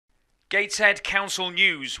Gateshead Council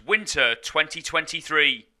News, Winter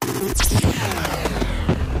 2023.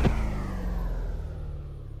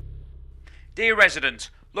 Dear resident,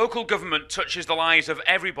 local government touches the lives of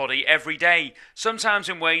everybody every day, sometimes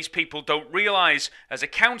in ways people don't realise. As a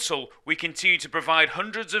council, we continue to provide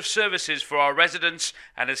hundreds of services for our residents,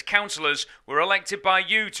 and as councillors, we're elected by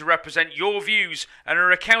you to represent your views and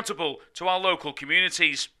are accountable to our local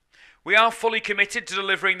communities. We are fully committed to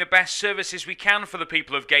delivering the best services we can for the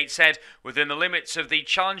people of Gateshead within the limits of the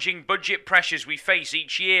challenging budget pressures we face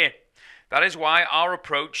each year. That is why our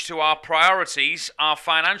approach to our priorities, our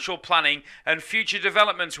financial planning and future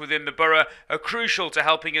developments within the borough are crucial to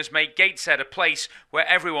helping us make Gateshead a place where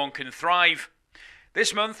everyone can thrive.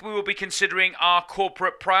 This month we will be considering our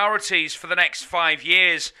corporate priorities for the next 5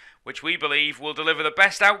 years, which we believe will deliver the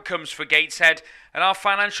best outcomes for Gateshead, and our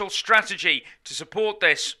financial strategy to support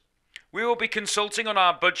this. We will be consulting on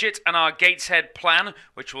our budget and our Gateshead plan,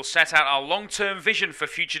 which will set out our long-term vision for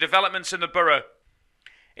future developments in the borough.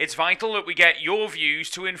 It's vital that we get your views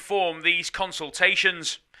to inform these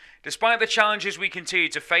consultations. Despite the challenges we continue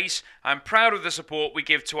to face, I'm proud of the support we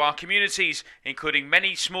give to our communities, including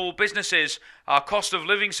many small businesses, our cost of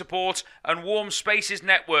living support and warm spaces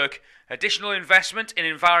network, additional investment in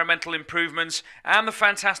environmental improvements, and the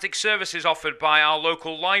fantastic services offered by our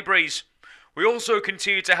local libraries. We also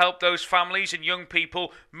continue to help those families and young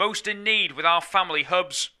people most in need with our family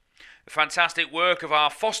hubs. The fantastic work of our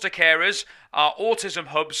foster carers, our autism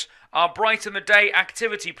hubs, our Brighten the Day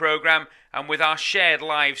activity programme, and with our Shared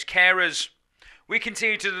Lives carers. We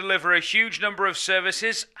continue to deliver a huge number of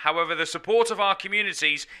services, however the support of our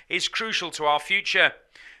communities is crucial to our future.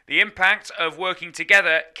 The impact of working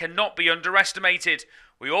together cannot be underestimated.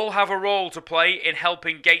 We all have a role to play in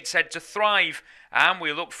helping Gateshead to thrive, and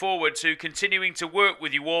we look forward to continuing to work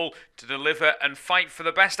with you all to deliver and fight for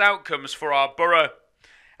the best outcomes for our borough.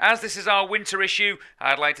 As this is our winter issue,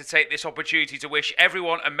 I'd like to take this opportunity to wish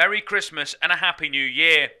everyone a Merry Christmas and a Happy New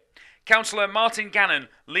Year. Councillor Martin Gannon,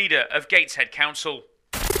 Leader of Gateshead Council.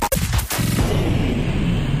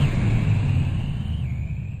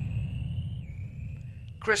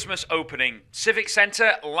 Christmas opening. Civic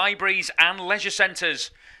Centre, libraries and leisure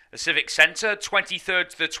centres. The Civic Centre, 23rd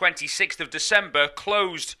to the 26th of December,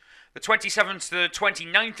 closed. The 27th to the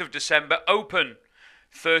 29th of December, open.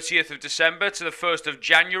 30th of December to the 1st of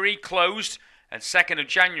January, closed. And 2nd of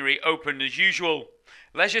January, open as usual.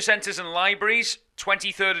 Leisure centres and libraries,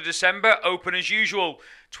 23rd of December, open as usual.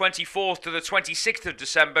 24th to the 26th of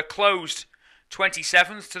December, closed.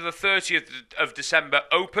 27th to the 30th of December,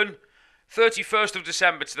 open. 31st of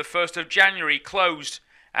December to the 1st of January, closed,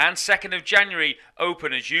 and 2nd of January,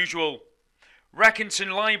 open as usual.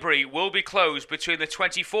 Rackinson Library will be closed between the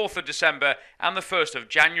 24th of December and the 1st of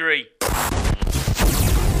January.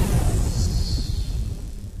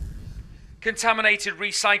 Contaminated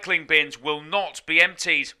recycling bins will not be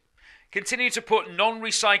emptied. Continue to put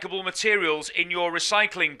non-recyclable materials in your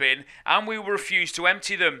recycling bin and we will refuse to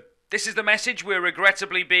empty them. This is the message we're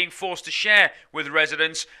regrettably being forced to share with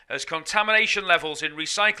residents as contamination levels in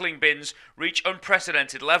recycling bins reach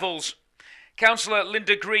unprecedented levels. Councillor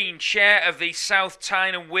Linda Green, Chair of the South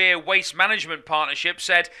Tyne and Wear Waste Management Partnership,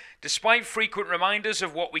 said, "Despite frequent reminders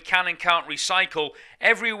of what we can and can't recycle,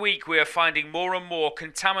 every week we are finding more and more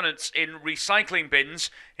contaminants in recycling bins,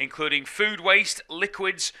 including food waste,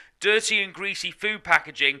 liquids, dirty and greasy food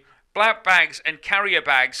packaging, black bags and carrier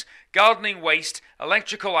bags, gardening waste,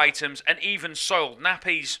 electrical items and even soiled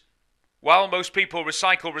nappies. While most people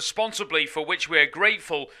recycle responsibly, for which we are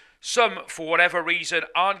grateful, some, for whatever reason,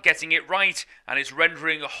 aren't getting it right, and it's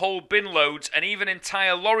rendering whole bin loads and even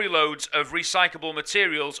entire lorry loads of recyclable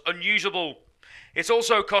materials unusable. It's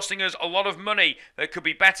also costing us a lot of money that could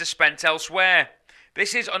be better spent elsewhere.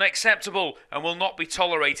 This is unacceptable and will not be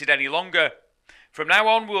tolerated any longer. From now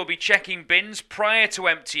on, we will be checking bins prior to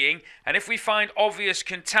emptying, and if we find obvious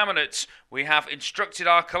contaminants, we have instructed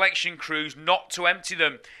our collection crews not to empty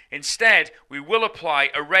them. Instead, we will apply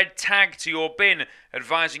a red tag to your bin,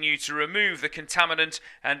 advising you to remove the contaminant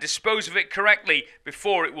and dispose of it correctly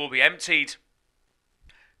before it will be emptied.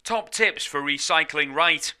 Top tips for recycling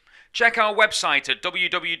right. Check our website at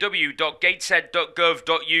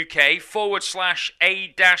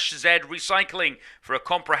www.gateshead.gov.uk/A-Z recycling for a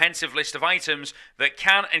comprehensive list of items that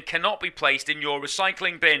can and cannot be placed in your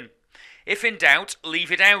recycling bin. If in doubt,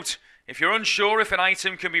 leave it out. If you're unsure if an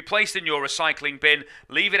item can be placed in your recycling bin,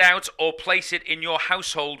 leave it out or place it in your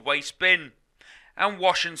household waste bin. And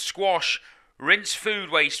wash and squash. Rinse food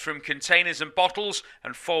waste from containers and bottles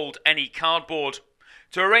and fold any cardboard.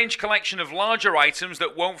 To arrange collection of larger items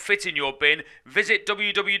that won't fit in your bin, visit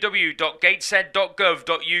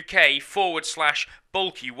www.gateshead.gov.uk/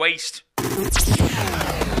 bulky waste.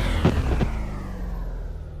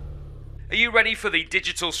 Are you ready for the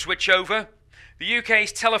digital switchover? The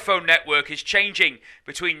UK's telephone network is changing.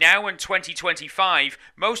 Between now and 2025,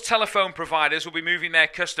 most telephone providers will be moving their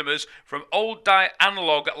customers from old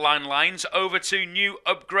analogue landlines over to new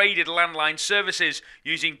upgraded landline services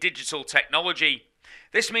using digital technology.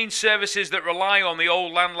 This means services that rely on the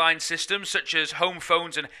old landline systems, such as home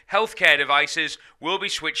phones and healthcare devices, will be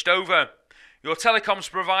switched over. Your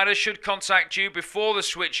telecoms provider should contact you before the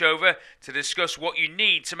switchover to discuss what you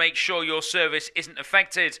need to make sure your service isn't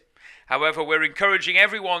affected. However, we're encouraging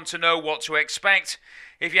everyone to know what to expect.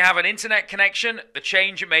 If you have an internet connection, the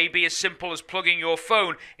change may be as simple as plugging your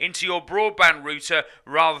phone into your broadband router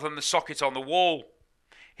rather than the socket on the wall.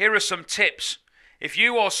 Here are some tips. If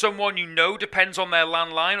you or someone you know depends on their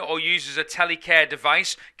landline or uses a telecare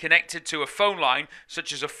device connected to a phone line,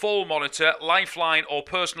 such as a fall monitor, lifeline or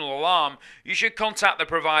personal alarm, you should contact the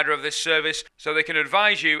provider of this service so they can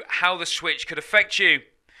advise you how the switch could affect you.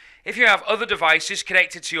 If you have other devices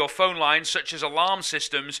connected to your phone line, such as alarm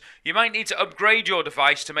systems, you might need to upgrade your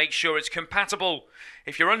device to make sure it's compatible.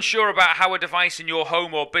 If you're unsure about how a device in your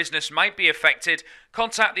home or business might be affected,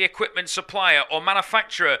 contact the equipment supplier or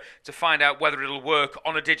manufacturer to find out whether it'll work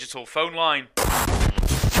on a digital phone line.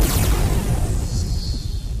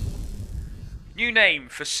 New name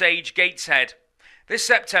for Sage Gateshead. This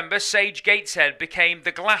September, Sage Gateshead became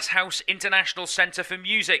the Glasshouse International Centre for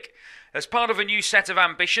Music. As part of a new set of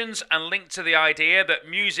ambitions and linked to the idea that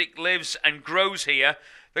music lives and grows here,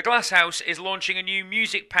 the Glasshouse is launching a new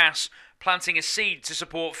music pass, planting a seed to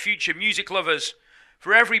support future music lovers.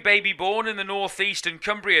 For every baby born in the North East and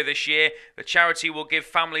Cumbria this year, the charity will give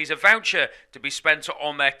families a voucher to be spent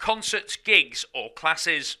on their concerts, gigs or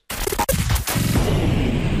classes.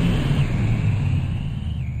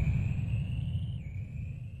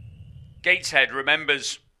 Gateshead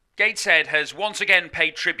remembers. Gateshead has once again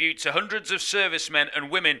paid tribute to hundreds of servicemen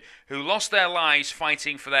and women who lost their lives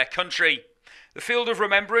fighting for their country. The Field of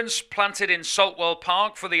Remembrance, planted in Saltwell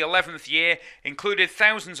Park for the 11th year, included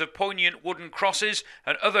thousands of poignant wooden crosses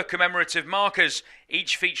and other commemorative markers,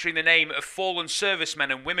 each featuring the name of fallen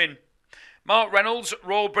servicemen and women. Mark Reynolds,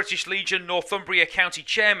 Royal British Legion Northumbria County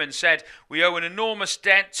Chairman, said, "We owe an enormous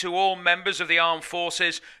debt to all members of the armed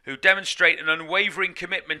forces who demonstrate an unwavering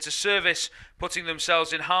commitment to service, putting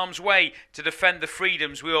themselves in harm's way to defend the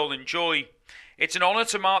freedoms we all enjoy. It's an honour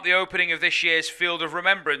to mark the opening of this year's Field of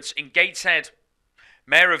Remembrance in Gateshead."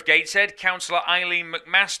 Mayor of Gateshead, Councillor Eileen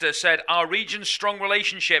McMaster, said, "Our region's strong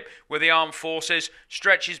relationship with the armed forces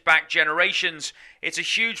stretches back generations. It's a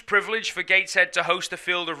huge privilege for Gateshead to host the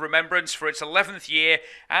Field of Remembrance for its 11th year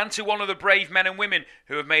and to honour the brave men and women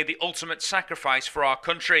who have made the ultimate sacrifice for our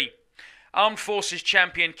country." Armed Forces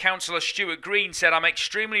champion Councillor Stuart Green said, "I'm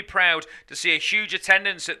extremely proud to see a huge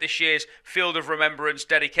attendance at this year's Field of Remembrance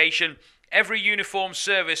dedication. Every uniformed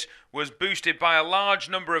service was boosted by a large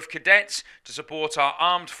number of cadets to support our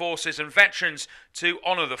armed forces and veterans to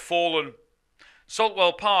honour the fallen."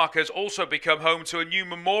 Saltwell Park has also become home to a new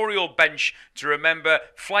memorial bench to remember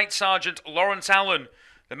Flight Sergeant Lawrence Allen.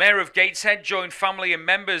 The Mayor of Gateshead joined family and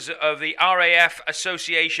members of the RAF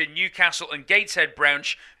Association Newcastle and Gateshead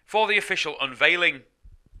branch for the official unveiling.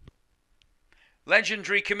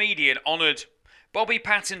 Legendary comedian honoured. Bobby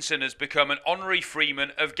Pattinson has become an honorary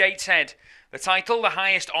freeman of Gateshead. The title, the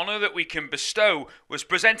highest honour that we can bestow, was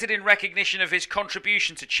presented in recognition of his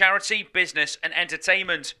contribution to charity, business and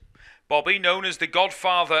entertainment. Bobby, known as the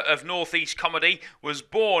godfather of North East comedy, was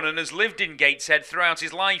born and has lived in Gateshead throughout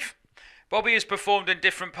his life. Bobby has performed in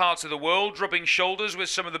different parts of the world, rubbing shoulders with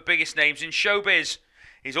some of the biggest names in showbiz.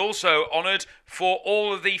 He's also honoured for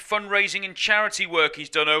all of the fundraising and charity work he's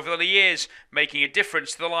done over the years, making a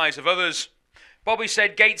difference to the lives of others. Bobby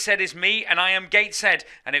said, "Gateshead is me and I am Gateshead,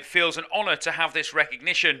 and it feels an honour to have this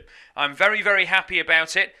recognition. I'm very, very happy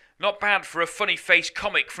about it. Not bad for a funny-faced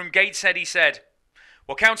comic from Gateshead," he said.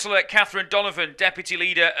 Well, Councillor Catherine Donovan, Deputy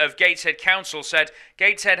Leader of Gateshead Council, said,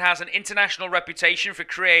 "Gateshead has an international reputation for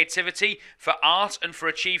creativity, for art and for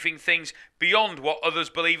achieving things beyond what others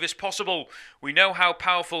believe is possible. We know how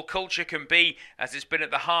powerful culture can be, as it's been at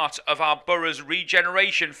the heart of our borough's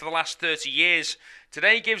regeneration for the last 30 years.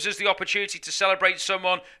 Today gives us the opportunity to celebrate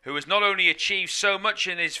someone who has not only achieved so much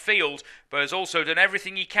in his field, but has also done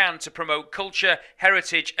everything he can to promote culture,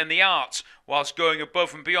 heritage and the arts, whilst going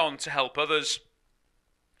above and beyond to help others."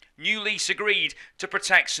 New lease agreed to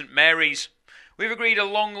protect St Mary's. We've agreed a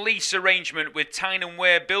long lease arrangement with Tyne and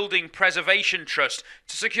Wear Building Preservation Trust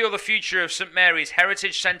to secure the future of St Mary's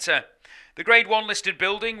Heritage Centre. The The Grade 1 listed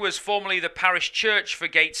building was formerly the parish church for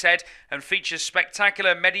Gateshead and features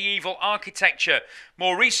spectacular medieval architecture.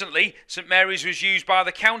 More recently, St Mary's was used by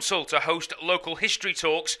the council to host local history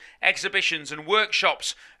talks, exhibitions and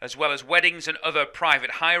workshops, as well as weddings and other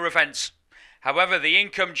private hire events. However, the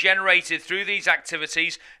income generated through these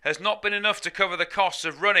activities has not been enough to cover the costs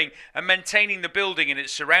of running and maintaining the building and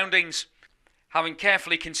its surroundings. Having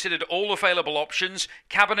carefully considered all available options,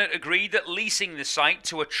 Cabinet agreed that leasing the site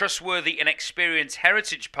to a trustworthy and experienced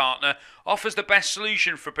heritage partner offers the best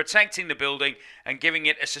solution for protecting the building and giving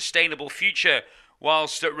it a sustainable future,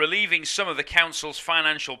 whilst relieving some of the council's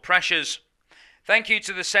financial pressures. Thank you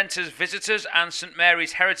to the Centre's visitors and St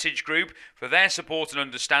Mary's Heritage Group for their support and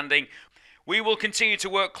understanding. We will continue to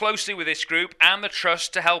work closely with this group and the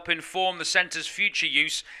Trust to help inform the Centre's future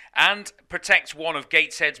use and protect one of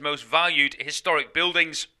Gateshead's most valued historic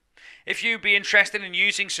buildings. If you'd be interested in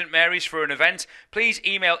using St Mary's for an event, please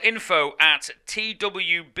email info@twbpt.org.uk.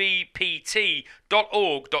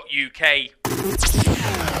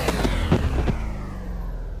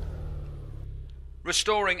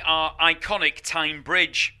 Restoring our iconic Tyne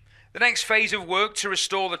Bridge. The next phase of work to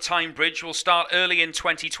restore the Tyne Bridge will start early in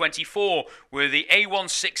 2024, with the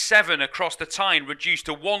A167 across the Tyne reduced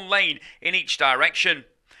to one lane in each direction.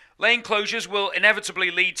 Lane closures will inevitably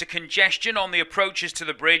lead to congestion on the approaches to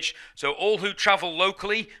the bridge, so all who travel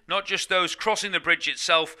locally, not just those crossing the bridge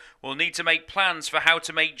itself, will need to make plans for how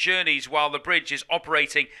to make journeys while the bridge is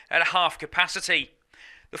operating at half capacity.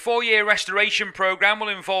 The 4-year restoration programme will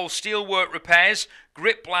involve steelwork repairs,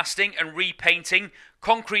 grip blasting and repainting,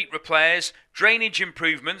 concrete repairs, drainage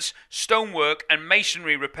improvements, stonework and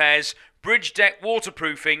masonry repairs, bridge deck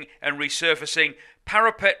waterproofing and resurfacing,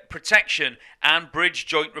 parapet protection and bridge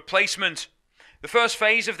joint replacement. The first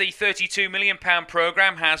phase of the £32 million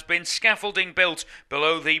programme has been scaffolding built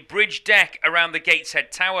below the bridge deck around the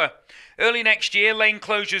Gateshead Tower. Early next year, lane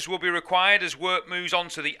closures will be required as work moves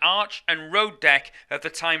onto the arch and road deck of the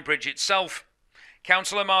Tyne Bridge itself.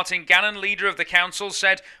 Councillor Martin Gannon, leader of the council,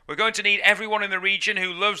 said, "We're going to need everyone in the region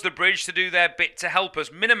who loves the bridge to do their bit to help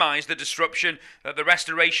us minimise the disruption that the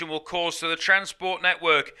restoration will cause to the transport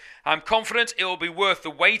network. I'm confident it will be worth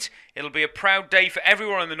the wait. It'll be a proud day for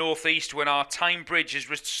everyone in the North East when our Tyne Bridge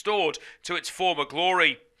is restored to its former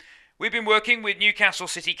glory." We've been working with Newcastle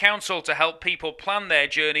City Council to help people plan their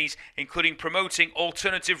journeys, including promoting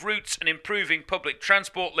alternative routes and improving public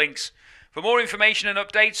transport links. For more information and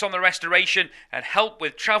updates on the restoration and help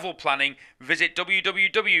with travel planning, visit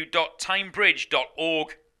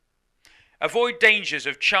www.tynebridge.org. Avoid dangers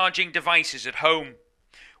of charging devices at home.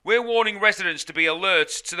 We're warning residents to be alert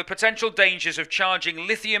to the potential dangers of charging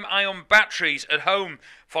lithium-ion batteries at home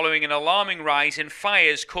following an alarming rise in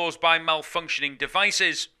fires caused by malfunctioning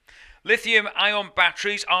devices. Lithium-ion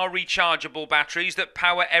batteries are rechargeable batteries that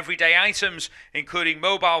power everyday items, including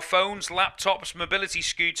mobile phones, laptops, mobility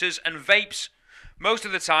scooters and vapes. Most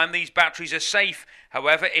of the time these batteries are safe.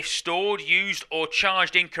 However, if stored, used or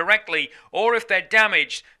charged incorrectly, or if they're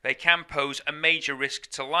damaged, they can pose a major risk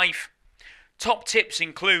to life. Top tips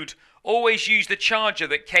include: always use the charger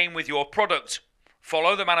that came with your product.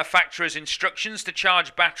 Follow the manufacturer's instructions to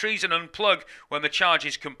charge batteries and unplug when the charge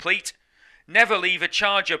is complete. Never leave a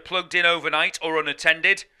charger plugged in overnight or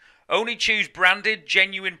unattended. Only choose branded,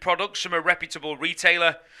 genuine products from a reputable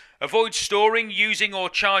retailer. Avoid storing, using or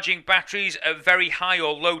charging batteries at very high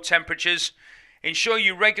or low temperatures. Ensure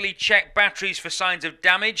you regularly check batteries for signs of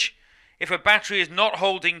damage. If a battery is not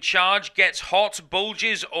holding charge, gets hot,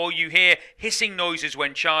 bulges or you hear hissing noises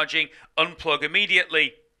when charging, unplug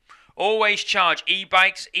immediately. Always charge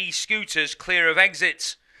e-bikes, e-scooters clear of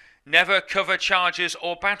exits. Never cover chargers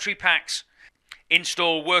or battery packs.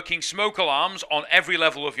 Install working smoke alarms on every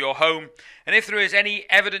level of your home, and if there is any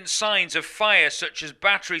evident signs of fire such as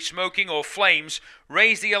battery smoking or flames,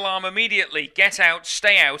 raise the alarm immediately, get out,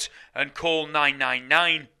 stay out and call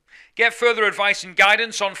 999. Get further advice and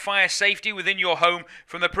guidance on fire safety within your home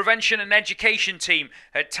from the Prevention and Education team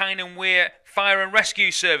at Tyne and Wear Fire and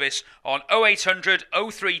Rescue Service on 0800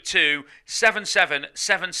 032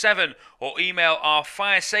 7777 or email our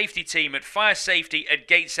fire safety team at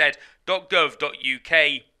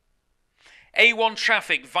firesafety@gateshead.gov.uk. A1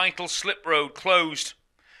 traffic vital slip road closed.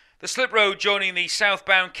 The slip road joining the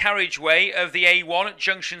southbound carriageway of the A1 at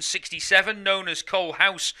junction 67, known as Cole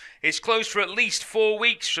House, is closed for at least 4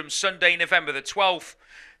 weeks from Sunday, November the 12th.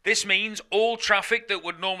 This means all traffic that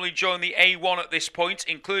would normally join the A1 at this point,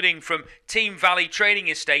 including from Team Valley Trading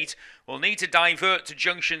Estate, will need to divert to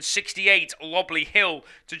junction 68, Lobley Hill,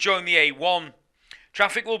 to join the A1.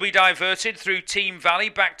 Traffic will be diverted through Team Valley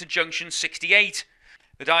back to junction 68.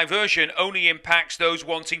 The diversion only impacts those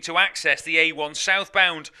wanting to access the A1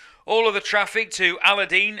 southbound. All of the traffic to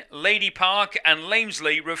Aladdin, Lady Park and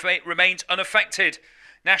Lamesley remains unaffected.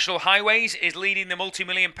 National Highways is leading the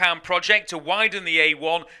multi-million-pound project to widen the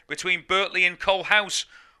A1 between Birtley and Coalhouse.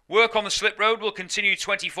 Work on the slip road will continue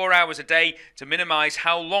 24 hours a day to minimise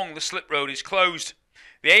how long the slip road is closed.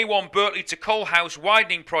 The A1 Birtley to Coalhouse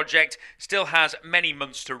widening project still has many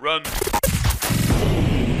months to run.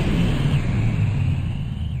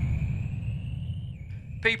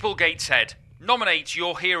 People Gateshead. Nominate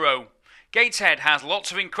your hero. Gateshead has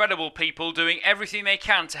lots of incredible people doing everything they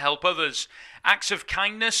can to help others. Acts of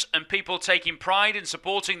kindness and people taking pride in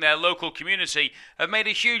supporting their local community have made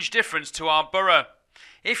a huge difference to our borough.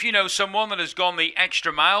 If you know someone that has gone the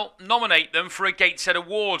extra mile, nominate them for a Gateshead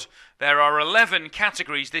Award. There are 11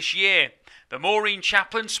 categories this year. The Maureen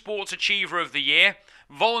Chaplin Sports Achiever of the Year,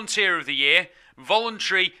 Volunteer of the Year,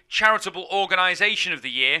 Voluntary Charitable Organisation of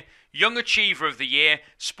the Year, Young Achiever of the Year,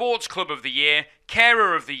 Sports Club of the Year,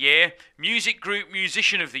 Carer of the Year, Music Group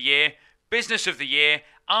Musician of the Year, Business of the Year,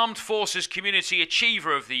 Armed Forces Community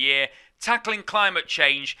Achiever of the Year, Tackling Climate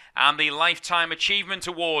Change and the Lifetime Achievement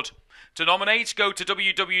Award. To nominate, go to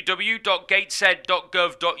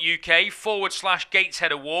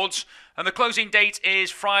www.gateshead.gov.uk/Gateshead Awards, and the closing date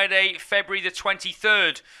is Friday, February the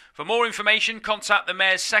 23rd. For more information, contact the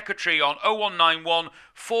Mayor's Secretary on 0191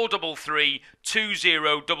 433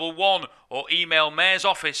 2011 or email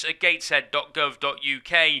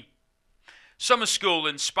mayorsoffice@gateshead.gov.uk. Summer School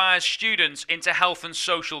inspires students into health and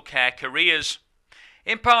social care careers.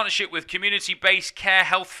 In partnership with Community-Based Care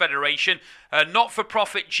Health Federation, a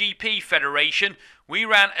not-for-profit GP federation, we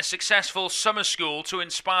ran a successful summer school to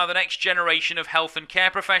inspire the next generation of health and care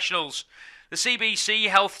professionals. The CBC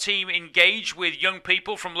health team engaged with young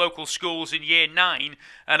people from local schools in Year 9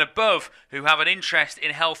 and above who have an interest in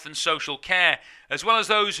health and social care, as well as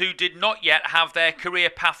those who did not yet have their career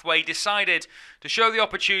pathway decided, to show the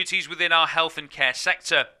opportunities within our health and care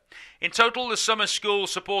sector. In total, the summer school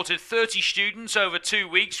supported 30 students over 2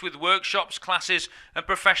 weeks with workshops, classes and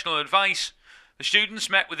professional advice. The students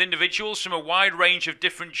met with individuals from a wide range of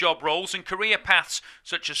different job roles and career paths,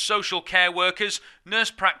 such as social care workers, nurse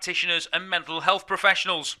practitioners and mental health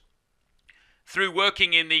professionals. Through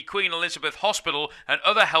working in the Queen Elizabeth Hospital and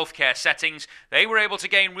other healthcare settings, they were able to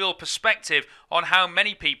gain real perspective on how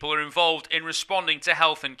many people are involved in responding to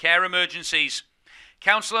health and care emergencies.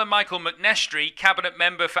 Councillor Michael McNestry, Cabinet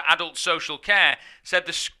Member for Adult Social Care, said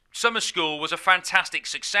the summer school was a fantastic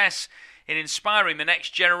success in inspiring the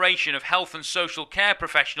next generation of health and social care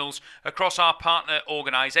professionals across our partner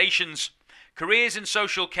organisations. Careers in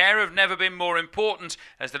social care have never been more important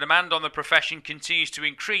as the demand on the profession continues to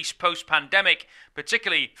increase post-pandemic,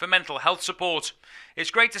 particularly for mental health support. It's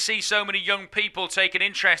great to see so many young people take an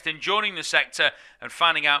interest in joining the sector and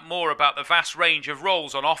finding out more about the vast range of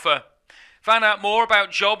roles on offer. Find out more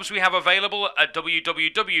about jobs we have available at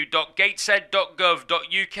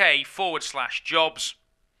www.gateshead.gov.uk/jobs.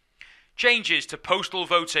 Changes to postal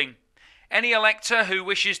voting. Any elector who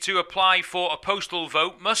wishes to apply for a postal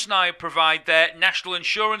vote must now provide their national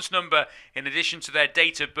insurance number in addition to their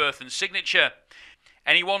date of birth and signature.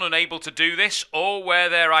 Anyone unable to do this, or where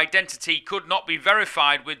their identity could not be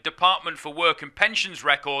verified with Department for Work and Pensions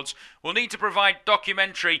records, will need to provide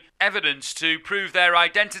documentary evidence to prove their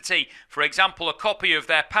identity, for example a copy of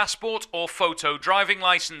their passport or photo driving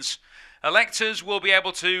licence. Electors will be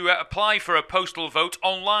able to apply for a postal vote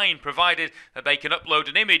online, provided that they can upload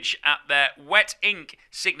an image at their wet ink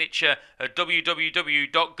signature at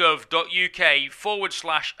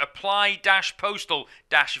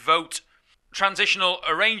www.gov.uk/apply-postal-vote. Transitional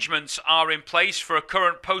arrangements are in place for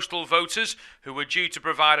current postal voters who were due to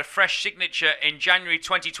provide a fresh signature in January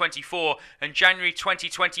 2024 and January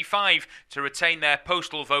 2025 to retain their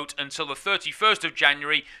postal vote until the 31st of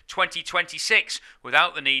January 2026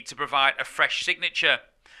 without the need to provide a fresh signature.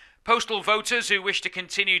 Postal voters who wish to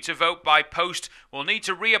continue to vote by post will need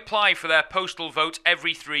to reapply for their postal vote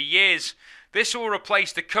every 3 years. This will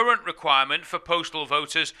replace the current requirement for postal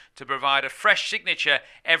voters to provide a fresh signature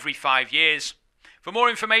every 5 years. For more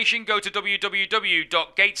information, go to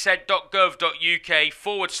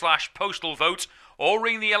www.gateshead.gov.uk/postal vote or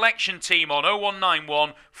ring the election team on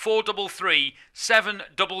 0191 433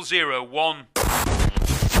 7001.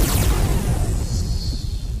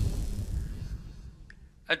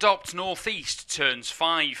 Adopt North East turns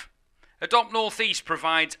 5. Adopt North East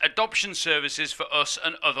provides adoption services for us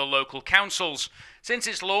and other local councils. Since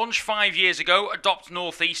its launch 5 years ago, Adopt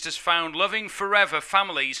North East has found loving forever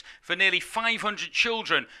families for nearly 500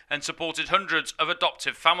 children and supported hundreds of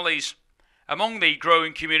adoptive families. Among the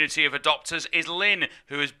growing community of adopters is Lynn,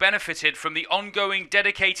 who has benefited from the ongoing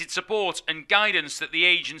dedicated support and guidance that the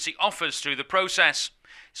agency offers through the process.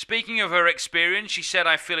 Speaking of her experience, she said,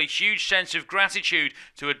 "I feel a huge sense of gratitude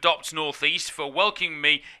to Adopt Northeast for welcoming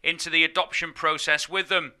me into the adoption process with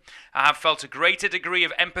them. I have felt a greater degree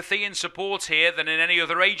of empathy and support here than in any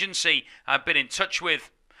other agency I've been in touch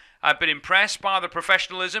with. I've been impressed by the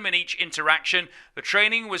professionalism in each interaction. The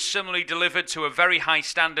training was similarly delivered to a very high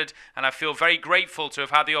standard, and I feel very grateful to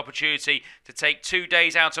have had the opportunity to take 2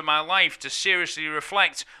 days out of my life to seriously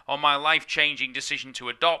reflect on my life-changing decision to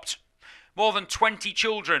adopt." More than 20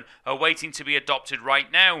 children are waiting to be adopted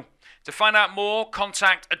right now. To find out more,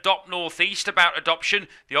 contact Adopt Northeast about adoption,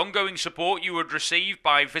 the ongoing support you would receive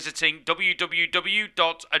by visiting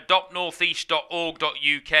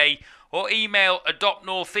www.adoptnortheast.org.uk or email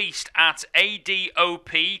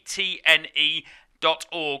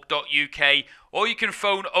adoptnortheast@adoptne.org.uk, or you can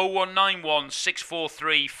phone 0191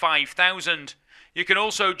 643 5000. You can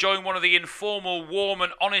also join one of the informal, warm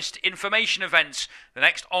and honest information events. The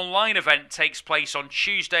next online event takes place on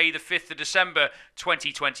Tuesday the 5th of December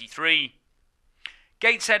 2023.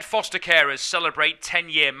 Gateshead foster carers celebrate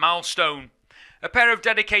 10-year milestone. A pair of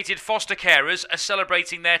dedicated foster carers are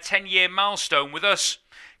celebrating their 10-year milestone with us.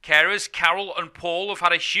 Carers Carol and Paul have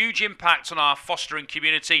had a huge impact on our fostering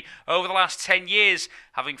community over the last 10 years,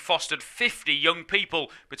 having fostered 50 young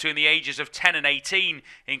people between the ages of 10 and 18,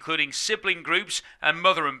 including sibling groups and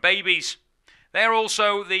mother and babies. They are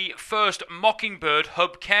also the first Mockingbird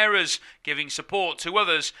Hub carers, giving support to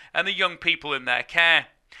others and the young people in their care.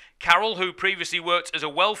 Carol, who previously worked as a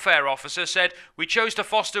welfare officer, said, "We chose to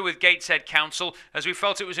foster with Gateshead Council as we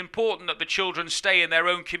felt it was important that the children stay in their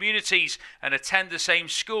own communities and attend the same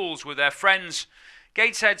schools with their friends.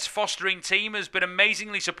 Gateshead's fostering team has been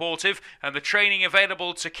amazingly supportive, and the training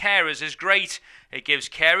available to carers is great. It gives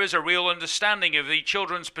carers a real understanding of the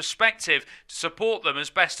children's perspective to support them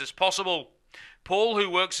as best as possible." Paul, who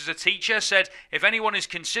works as a teacher, said, "If anyone is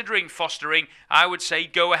considering fostering, I would say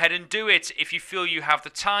go ahead and do it if you feel you have the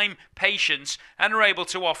time, patience, and are able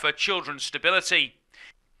to offer children stability.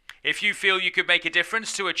 If you feel you could make a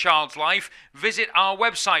difference to a child's life, visit our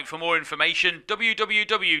website for more information,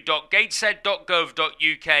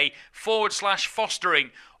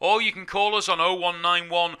 www.gateshead.gov.uk/fostering, or you can call us on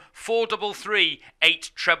 0191 433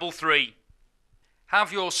 8333.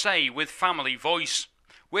 Have your say with Family Voice.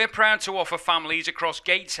 We're proud to offer families across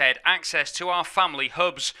Gateshead access to our family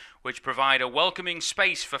hubs, which provide a welcoming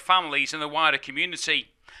space for families in the wider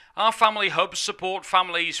community. Our family hubs support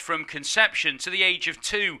families from conception to the age of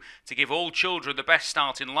 2 to give all children the best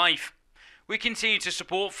start in life. We continue to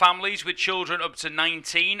support families with children up to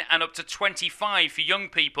 19 and up to 25 for young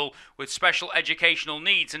people with special educational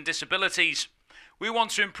needs and disabilities. We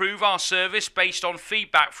want to improve our service based on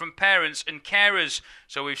feedback from parents and carers,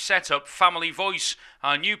 so we've set up Family Voice,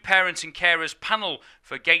 our new parent and carers panel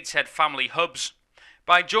for Gateshead Family Hubs.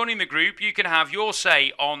 By joining the group, you can have your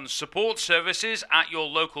say on support services at your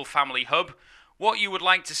local family hub, what you would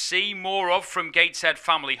like to see more of from Gateshead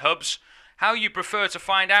Family Hubs, how you prefer to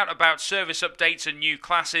find out about service updates and new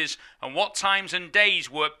classes, and what times and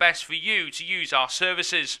days work best for you to use our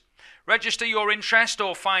services. Register your interest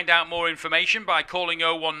or find out more information by calling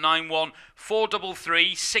 0191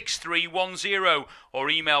 433 6310 or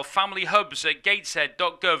email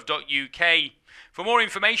familyhubs@gateshead.gov.uk. For more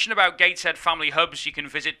information about Gateshead Family Hubs, you can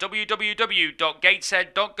visit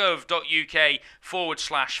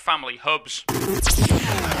www.gateshead.gov.uk/family hubs.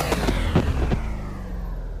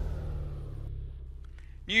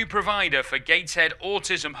 New provider for Gateshead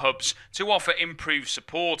Autism Hubs to offer improved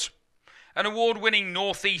support. An award-winning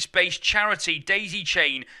Northeast-based charity, Daisy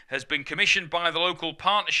Chain, has been commissioned by the local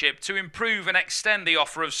partnership to improve and extend the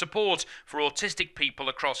offer of support for autistic people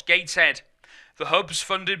across Gateshead. The hubs,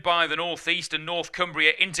 funded by the North East and North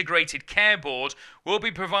Cumbria Integrated Care Board, will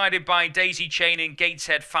be provided by Daisy Chain and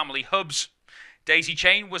Gateshead Family Hubs. Daisy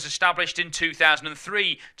Chain was established in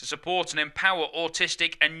 2003 to support and empower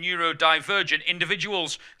autistic and neurodivergent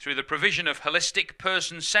individuals through the provision of holistic,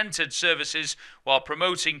 person-centered services while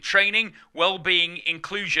promoting training, well-being,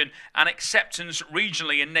 inclusion and acceptance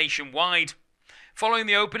regionally and nationwide. Following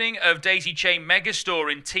the opening of Daisy Chain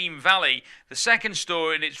Megastore in Team Valley, the second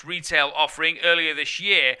store in its retail offering earlier this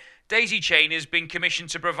year, Daisy Chain has been commissioned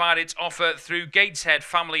to provide its offer through Gateshead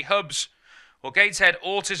Family Hubs. Well, Gateshead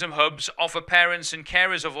Autism Hubs offer parents and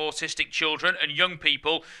carers of autistic children and young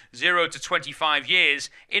people 0 to 25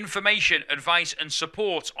 years information, advice and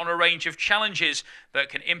support on a range of challenges that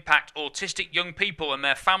can impact autistic young people and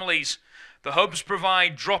their families. The hubs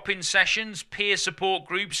provide drop-in sessions, peer support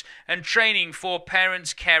groups and training for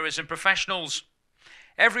parents, carers and professionals.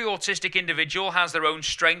 Every autistic individual has their own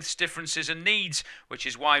strengths, differences and needs, which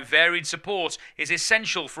is why varied support is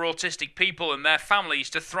essential for autistic people and their families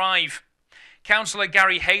to thrive. Councillor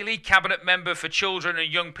Gary Haley, Cabinet Member for Children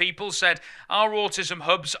and Young People, said, "Our autism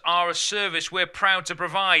hubs are a service we're proud to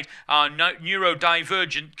provide our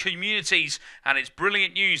neurodivergent communities, and it's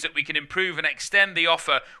brilliant news that we can improve and extend the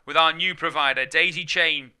offer with our new provider, Daisy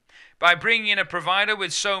Chain. By bringing in a provider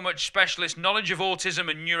with so much specialist knowledge of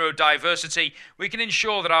autism and neurodiversity, we can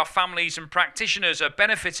ensure that our families and practitioners are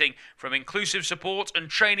benefiting from inclusive support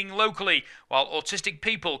and training locally, while autistic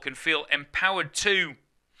people can feel empowered too."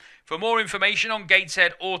 For more information on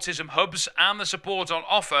Gateshead Autism Hubs and the support on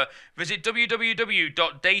offer, visit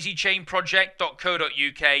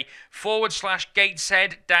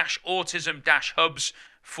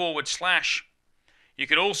www.daisychainproject.co.uk/Gateshead-autism-hubs/. You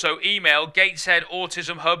can also email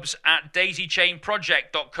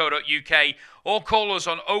gatesheadautismhubs@daisychainproject.co.uk or call us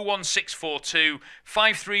on 01642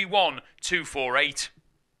 531 248.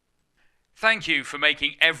 Thank you for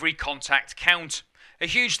making every contact count. A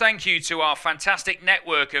huge thank you to our fantastic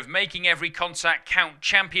network of Making Every Contact Count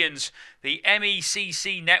champions. The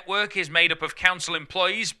MECC network is made up of council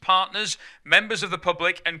employees, partners, members of the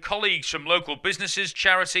public and colleagues from local businesses,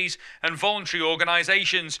 charities and voluntary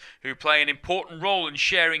organisations who play an important role in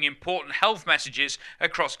sharing important health messages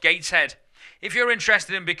across Gateshead. If you're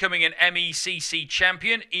interested in becoming an MECC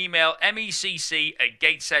champion, email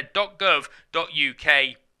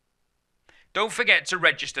mecc@gateshead.gov.uk. Don't forget to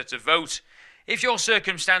register to vote. If your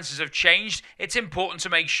circumstances have changed, it's important to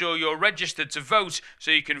make sure you're registered to vote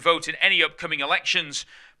so you can vote in any upcoming elections.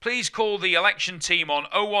 Please call the election team on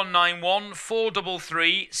 0191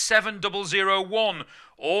 433 7001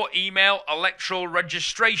 or email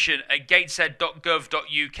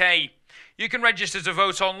electoralregistration@gateshead.gov.uk. You can register to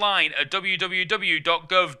vote online at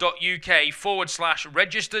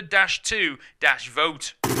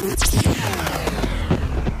www.gov.uk/registered-to-vote.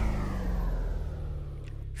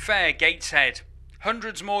 Fair Gateshead.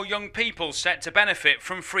 Hundreds more young people set to benefit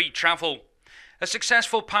from free travel. A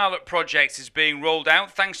successful pilot project is being rolled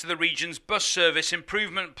out thanks to the region's Bus Service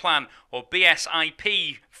Improvement Plan, or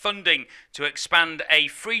BSIP, funding to expand a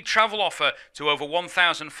free travel offer to over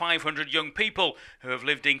 1,500 young people who have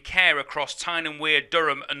lived in care across Tyne and Wear,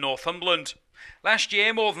 Durham and Northumberland. Last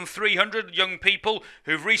year, more than 300 young people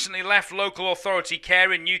who've recently left local authority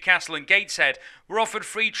care in Newcastle and Gateshead were offered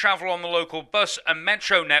free travel on the local bus and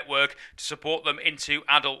metro network to support them into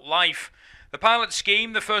adult life. The pilot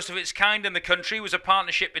scheme, the first of its kind in the country, was a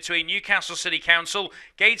partnership between Newcastle City Council,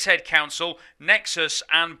 Gateshead Council, Nexus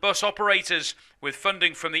and bus operators, with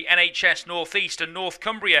funding from the NHS North East and North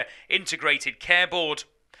Cumbria Integrated Care Board.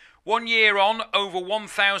 1 year on, over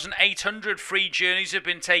 1,800 free journeys have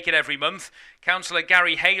been taken every month. Councillor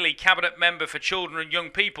Gary Haley, Cabinet Member for Children and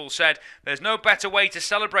Young People, said there's no better way to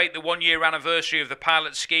celebrate the 1 year anniversary of the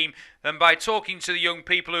pilot scheme than by talking to the young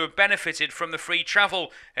people who have benefited from the free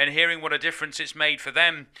travel and hearing what a difference it's made for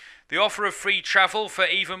them. The offer of free travel for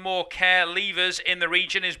even more care leavers in the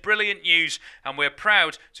region is brilliant news, and we're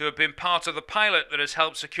proud to have been part of the pilot that has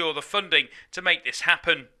helped secure the funding to make this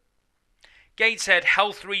happen. Gateshead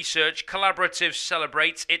Health Research Collaborative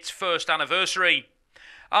celebrates its first anniversary.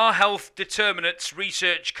 Our Health Determinates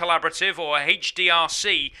Research Collaborative, or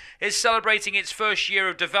HDRC, is celebrating its first year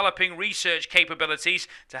of developing research capabilities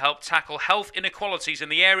to help tackle health inequalities in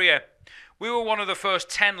the area. We were one of the first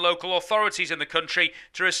 10 local authorities in the country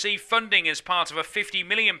to receive funding as part of a £50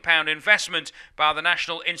 million investment by the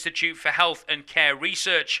National Institute for Health and Care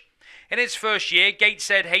Research. In its first year,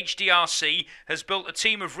 Gateshead HDRC has built a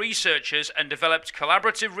team of researchers and developed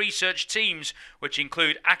collaborative research teams, which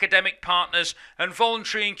include academic partners and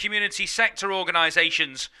voluntary and community sector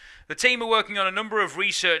organisations. The team are working on a number of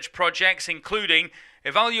research projects, including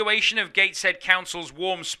evaluation of Gateshead Council's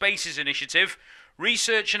Warm Spaces initiative,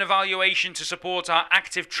 research and evaluation to support our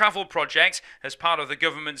active travel project as part of the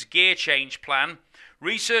government's gear change plan,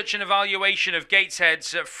 research and evaluation of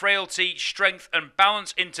Gateshead's frailty, strength and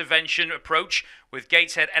balance intervention approach with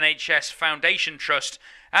Gateshead NHS Foundation Trust,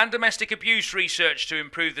 and domestic abuse research to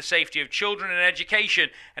improve the safety of children in education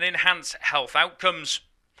and enhance health outcomes.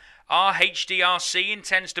 Our HDRC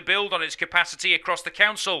intends to build on its capacity across the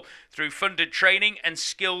council through funded training and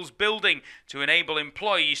skills building to enable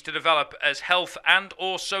employees to develop as health and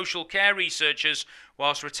or social care researchers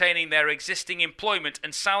whilst retaining their existing employment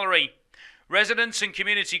and salary. Residents and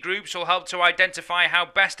community groups will help to identify how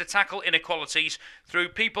best to tackle inequalities through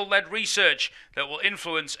people-led research that will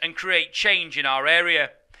influence and create change in our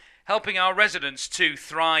area, helping our residents to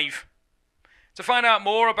thrive. To find out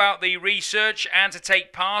more about the research and to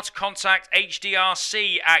take part, contact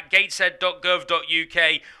HDRC at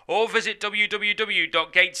gateshead.gov.uk or visit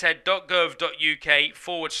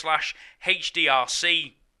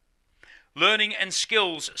www.gateshead.gov.uk/HDRC. Learning and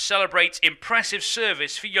Skills celebrates impressive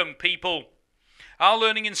service for young people. Our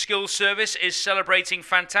Learning and Skills service is celebrating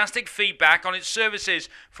fantastic feedback on its services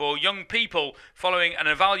for young people following an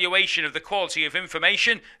evaluation of the quality of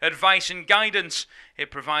information, advice and guidance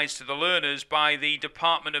it provides to the learners by the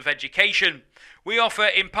Department of Education. We offer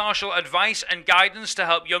impartial advice and guidance to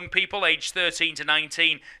help young people aged 13 to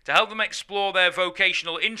 19 to help them explore their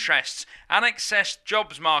vocational interests and access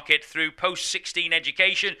jobs market through post-16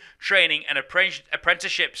 education, training and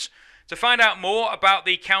apprenticeships. To find out more about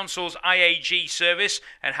the Council's IAG service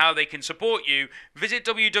and how they can support you, visit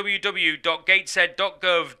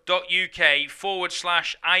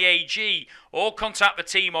www.gateshead.gov.uk/IAG or contact the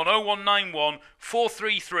team on 0191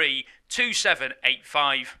 433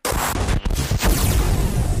 2785.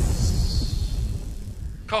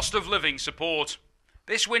 Cost of living support.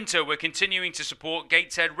 This winter we're continuing to support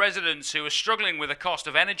Gateshead residents who are struggling with the cost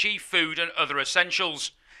of energy, food and other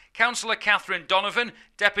essentials. Councillor Catherine Donovan,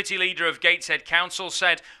 Deputy Leader of Gateshead Council,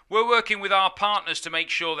 said, "We're working with our partners to make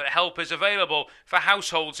sure that help is available for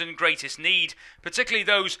households in greatest need, particularly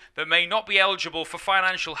those that may not be eligible for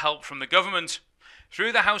financial help from the government.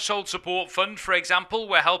 Through the Household Support Fund, for example,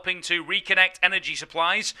 we're helping to reconnect energy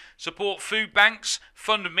supplies, support food banks,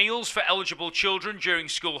 fund meals for eligible children during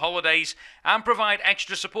school holidays, and provide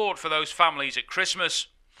extra support for those families at Christmas.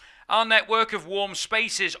 Our network of warm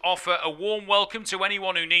spaces offer a warm welcome to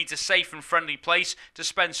anyone who needs a safe and friendly place to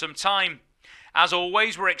spend some time. As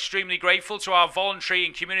always, we're extremely grateful to our voluntary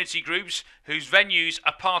and community groups whose venues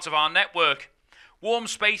are part of our network. Warm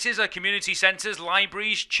spaces are community centres,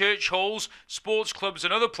 libraries, church halls, sports clubs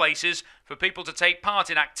and other places for people to take part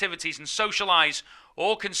in activities and socialise,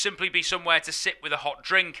 or can simply be somewhere to sit with a hot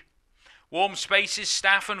drink. Warm Spaces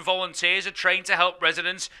staff and volunteers are trained to help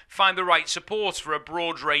residents find the right support for a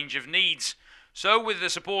broad range of needs. So, with the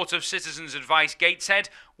support of Citizens Advice Gateshead,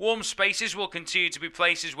 Warm Spaces will continue to be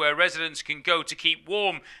places where residents can go to keep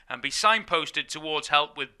warm and be signposted towards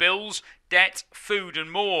help with bills, debt, food and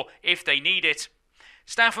more if they need it.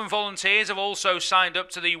 Staff and volunteers have also signed up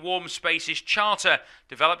to the Warm Spaces Charter,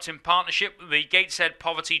 developed in partnership with the Gateshead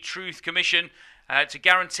Poverty Truth Commission, to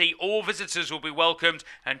guarantee all visitors will be welcomed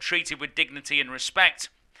and treated with dignity and respect.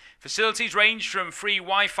 Facilities range from free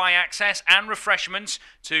Wi-Fi access and refreshments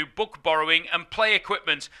to book borrowing and play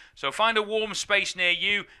equipment, so find a warm space near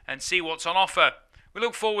you and see what's on offer. We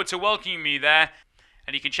look forward to welcoming you there,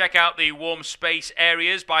 and you can check out the warm space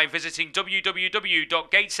areas by visiting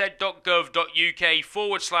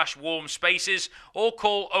www.gateshead.gov.uk/warm spaces or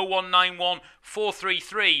call 0191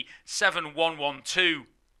 433 7112.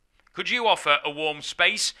 Could you offer a warm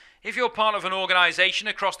space? If you're part of an organisation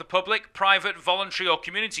across the public, private, voluntary or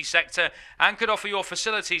community sector and could offer your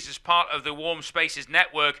facilities as part of the Warm Spaces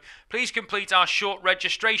network, please complete our short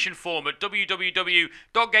registration form at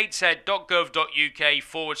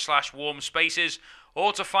www.gateshead.gov.uk/warm spaces,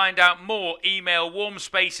 or to find out more, email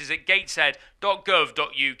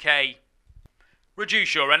warmspaces@gateshead.gov.uk.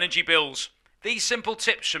 Reduce your energy bills. These simple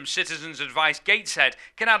tips from Citizens Advice Gateshead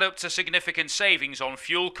can add up to significant savings on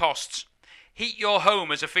fuel costs. Heat your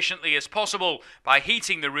home as efficiently as possible by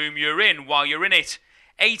heating the room you're in while you're in it.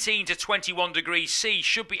 18 to 21 degrees C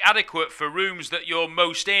should be adequate for rooms that you're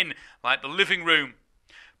most in, like the living room.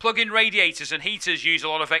 Plug-in radiators and heaters use a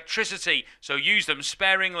lot of electricity, so use them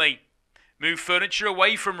sparingly. Move furniture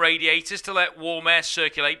away from radiators to let warm air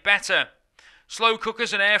circulate better. Slow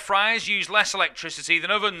cookers and air fryers use less electricity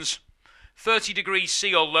than ovens. 30 degrees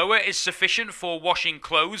C or lower is sufficient for washing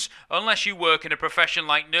clothes unless you work in a profession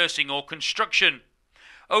like nursing or construction.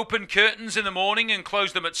 Open curtains in the morning and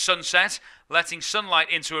close them at sunset. Letting sunlight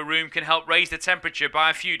into a room can help raise the temperature by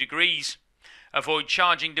a few degrees. Avoid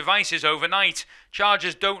charging devices overnight.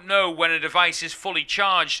 Chargers don't know when a device is fully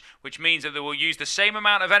charged, which means that they will use the same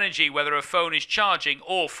amount of energy whether a phone is charging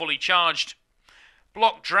or fully charged.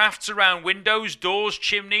 Block drafts around windows, doors,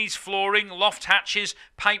 chimneys, flooring, loft hatches,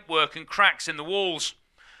 pipework and cracks in the walls.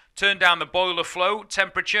 Turn down the boiler flow,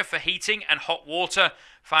 temperature for heating and hot water.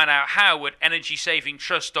 Find out how at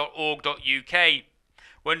energysavingtrust.org.uk.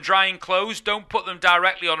 When drying clothes, don't put them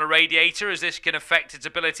directly on a radiator as this can affect its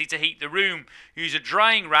ability to heat the room. Use a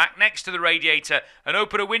drying rack next to the radiator and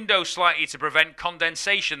open a window slightly to prevent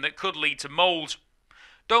condensation that could lead to mould.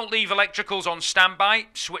 Don't leave electricals on standby,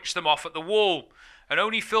 switch them off at the wall. And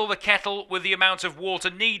only fill the kettle with the amount of water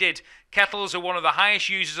needed. Kettles are one of the highest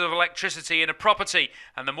users of electricity in a property,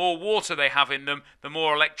 and the more water they have in them, the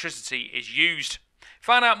more electricity is used.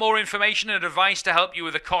 Find out more information and advice to help you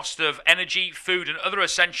with the cost of energy, food and other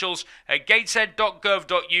essentials at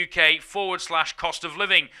gateshead.gov.uk/cost of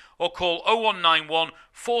living or call 0191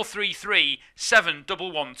 433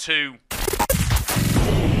 7112.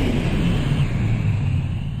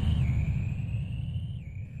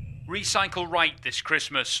 Recycle right this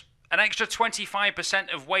Christmas. An extra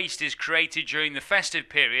 25% of waste is created during the festive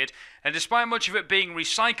period, and despite much of it being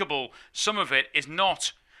recyclable, some of it is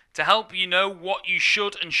not. To help you know what you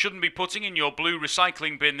should and shouldn't be putting in your blue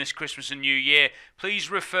recycling bin this Christmas and New Year,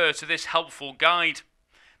 please refer to this helpful guide.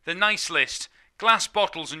 The nice list. Glass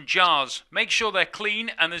bottles and jars. Make sure they're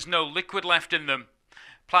clean and there's no liquid left in them.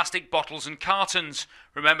 Plastic bottles and cartons.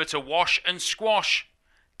 Remember to wash and squash.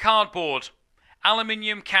 Cardboard.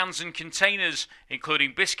 Aluminium cans and containers,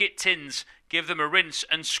 including biscuit tins, give them a rinse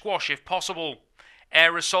and squash if possible.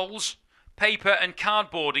 Aerosols, paper and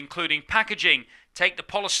cardboard including packaging, take the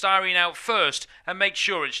polystyrene out first and make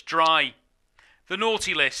sure it's dry. The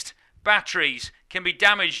naughty list, batteries, can be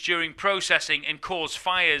damaged during processing and cause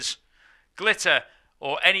fires. Glitter,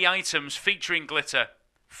 or any items featuring glitter.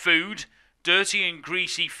 Food, dirty and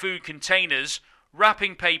greasy food containers,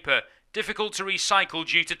 wrapping paper, difficult to recycle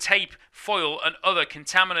due to tape, foil and other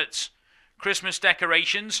contaminants. Christmas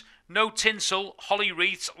decorations, no tinsel, holly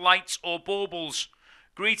wreaths, lights or baubles.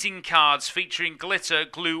 Greeting cards featuring glitter,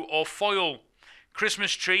 glue or foil.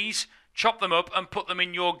 Christmas trees, chop them up and put them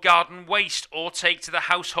in your garden waste or take to the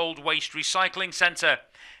household waste recycling centre.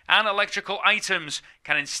 And electrical items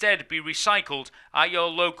can instead be recycled at your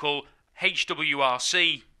local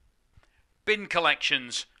HWRC. Bin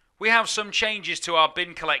collections. We have some changes to our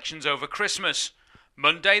bin collections over Christmas.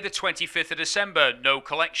 Monday the 25th of December, no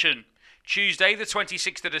collection. Tuesday the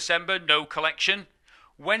 26th of December, no collection.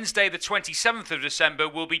 Wednesday the 27th of December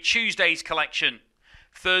will be Tuesday's collection.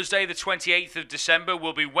 Thursday the 28th of December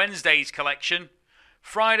will be Wednesday's collection.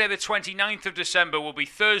 Friday the 29th of December will be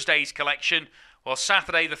Thursday's collection, while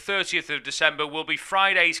Saturday the 30th of December will be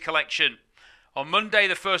Friday's collection. On Monday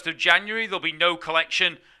the 1st of January there'll be no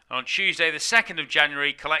collection. On Tuesday the 2nd of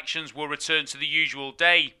January, collections will return to the usual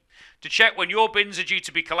day. To check when your bins are due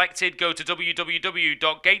to be collected, go to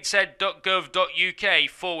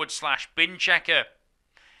www.gateshead.gov.uk/bin checker.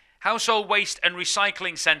 Household waste and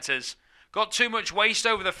recycling centres. Got too much waste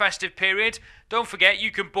over the festive period? Don't forget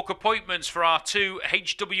you can book appointments for our 2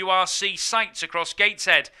 HWRC sites across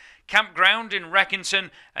Gateshead, Campground in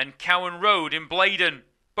Wreckington and Cowan Road in Blaydon.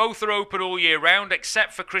 Both are open all year round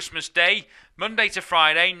except for Christmas Day, Monday to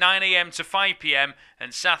Friday 9 a.m. to 5 p.m.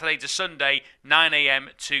 and Saturday to Sunday 9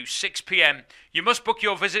 a.m. to 6 p.m. You must book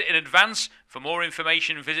your visit in advance. For more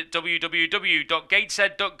information visit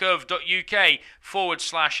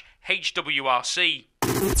www.gateshead.gov.uk/HWRC.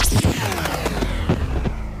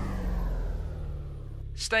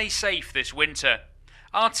 Stay safe this winter.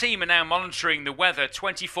 Our team are now monitoring the weather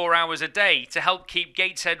 24 hours a day to help keep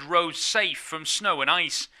Gateshead roads safe from snow and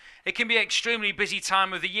ice. It can be an extremely busy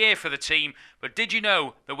time of the year for the team, but did you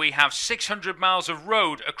know that we have 600 miles of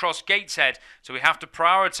road across Gateshead, so we have to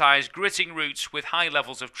prioritise gritting routes with high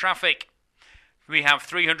levels of traffic. We have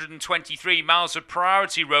 323 miles of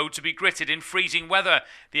priority road to be gritted in freezing weather,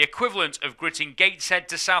 the equivalent of gritting Gateshead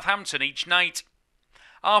to Southampton each night.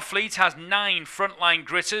 Our fleet has 9 frontline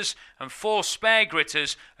gritters and 4 spare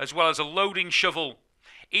gritters, as well as a loading shovel.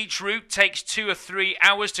 Each route takes 2 or 3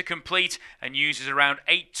 hours to complete and uses around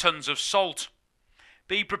 8 tons of salt.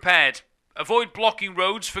 Be prepared. Avoid blocking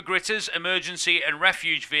roads for gritters, emergency and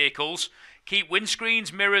refuge vehicles. Keep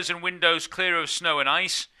windscreens, mirrors and windows clear of snow and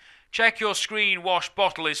ice. Check your screen wash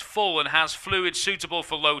bottle is full and has fluid suitable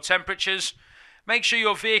for low temperatures. Make sure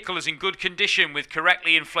your vehicle is in good condition with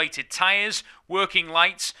correctly inflated tyres, working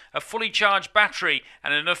lights, a fully charged battery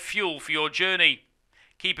and enough fuel for your journey.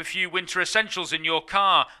 Keep a few winter essentials in your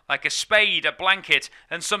car, like a spade, a blanket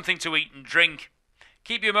and something to eat and drink.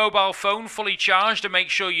 Keep your mobile phone fully charged and make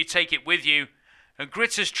sure you take it with you. And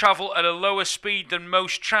gritters travel at a lower speed than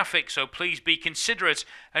most traffic, so please be considerate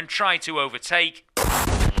and try to overtake.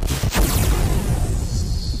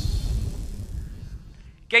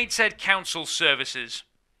 Gateshead Council Services.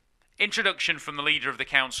 Introduction from the Leader of the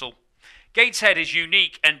Council. Gateshead is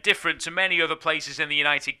unique and different to many other places in the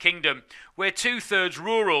United Kingdom. We're 2/3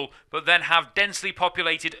 rural, but then have densely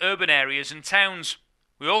populated urban areas and towns.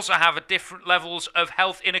 We also have different levels of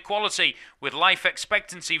health inequality, with life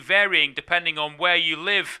expectancy varying depending on where you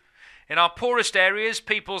live. In our poorest areas,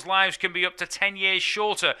 people's lives can be up to 10 years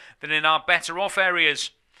shorter than in our better off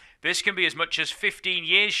areas. This can be as much as 15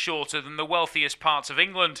 years shorter than the wealthiest parts of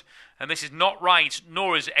England, and this is not right,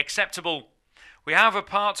 nor is it acceptable. We have a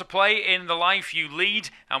part to play in the life you lead,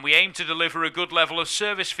 and we aim to deliver a good level of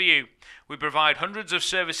service for you. We provide hundreds of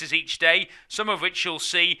services each day, some of which you'll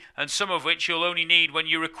see and some of which you'll only need when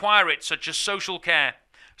you require it, such as social care.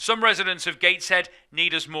 Some residents of Gateshead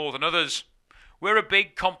need us more than others. We're a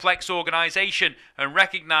big, complex organisation and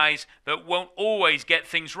recognise that won't always get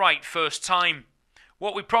things right first time.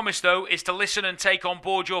 What we promise, though, is to listen and take on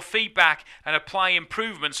board your feedback and apply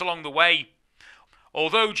improvements along the way.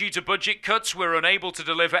 Although due to budget cuts we're unable to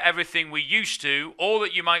deliver everything we used to or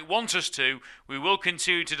that you might want us to, we will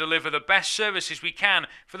continue to deliver the best services we can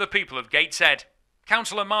for the people of Gateshead.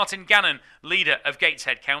 Councillor Martin Gannon, leader of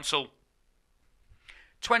Gateshead Council.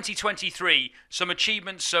 2023, some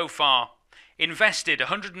achievements so far. Invested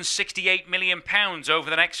 £168 million over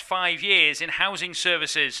the next 5 years in housing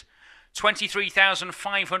services.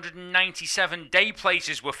 23,597 day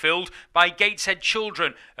places were filled by Gateshead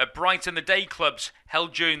children at Brighton the Day clubs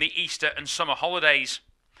held during the Easter and summer holidays.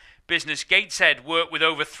 Business Gateshead worked with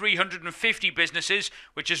over 350 businesses,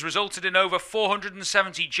 which has resulted in over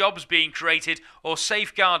 470 jobs being created or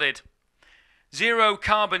safeguarded. Zero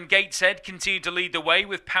Carbon Gateshead continued to lead the way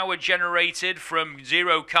with power generated from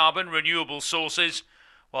zero carbon renewable sources,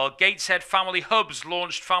 while Gateshead Family Hubs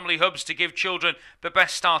launched Family Hubs to give children the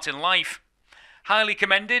best start in life. Highly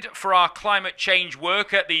commended for our climate change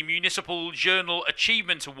work at the Municipal Journal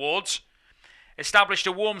Achievement Awards. Established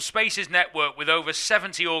a warm spaces network with over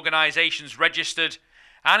 70 organisations registered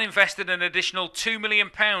and invested an additional £2 million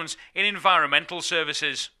in environmental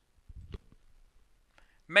services.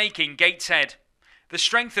 Making Gateshead. The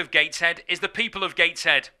strength of Gateshead is the people of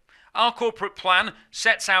Gateshead. Our corporate plan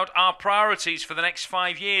sets out our priorities for the next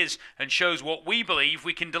 5 years and shows what we believe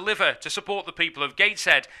we can deliver to support the people of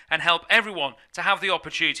Gateshead and help everyone to have the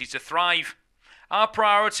opportunity to thrive. Our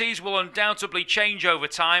priorities will undoubtedly change over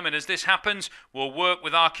time, and as this happens, we'll work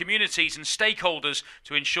with our communities and stakeholders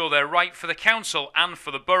to ensure they're right for the council and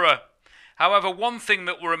for the borough. However, one thing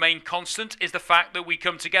that will remain constant is the fact that we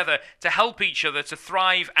come together to help each other to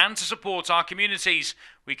thrive and to support our communities.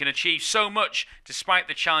 We can achieve so much despite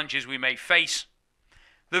the challenges we may face.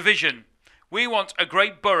 The vision. We want a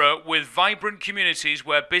great borough with vibrant communities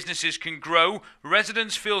where businesses can grow,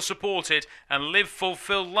 residents feel supported and live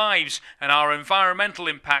fulfilled lives, and our environmental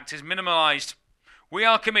impact is minimalised. We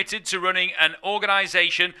are committed to running an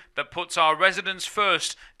organisation that puts our residents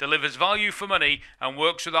first, delivers value for money and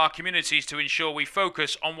works with our communities to ensure we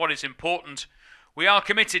focus on what is important. We are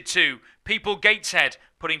committed to People Gateshead,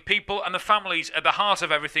 putting people and the families at the heart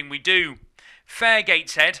of everything we do. Fair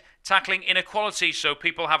Gateshead, tackling inequality so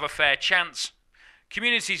people have a fair chance.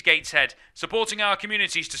 Communities Gateshead, supporting our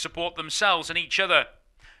communities to support themselves and each other.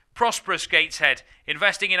 Prosperous Gateshead,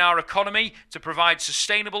 investing in our economy to provide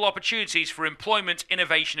sustainable opportunities for employment,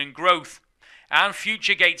 innovation and growth. And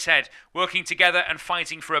Future Gateshead, working together and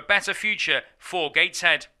fighting for a better future for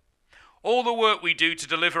Gateshead. All the work we do to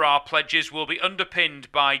deliver our pledges will be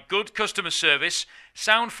underpinned by good customer service,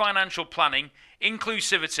 sound financial planning,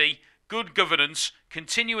 inclusivity, good governance,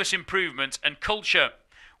 continuous improvement and culture.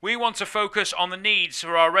 We want to focus on the needs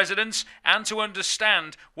for our residents and to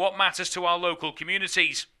understand what matters to our local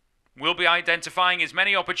communities. We'll be identifying as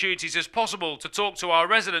many opportunities as possible to talk to our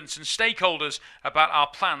residents and stakeholders about our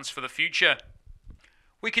plans for the future.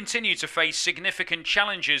 We continue to face significant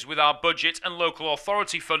challenges with our budget and local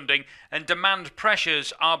authority funding, and demand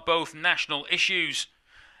pressures are both national issues.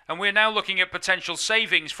 And we're now looking at potential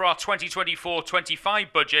savings for our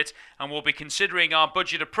 2024-25 budget, and we'll be considering our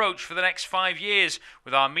budget approach for the next 5 years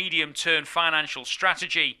with our medium-term financial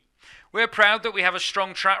strategy. We're proud that we have a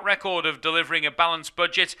strong track record of delivering a balanced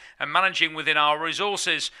budget and managing within our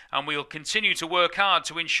resources, and we'll continue to work hard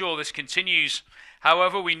to ensure this continues.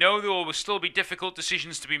 However, we know there will still be difficult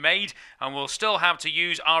decisions to be made, and we'll still have to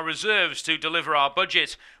use our reserves to deliver our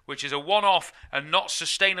budget, which is a one-off and not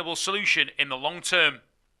sustainable solution in the long term.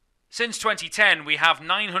 Since 2010, we have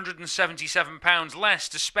 £977 less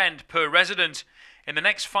to spend per resident. In the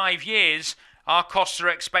next 5 years, our costs are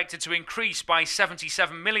expected to increase by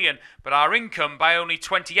 £77 million, but our income by only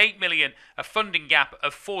 £28 million, a funding gap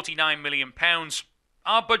of £49 million.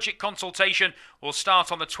 Our budget consultation will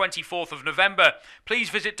start on the 24th of November. Please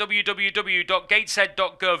visit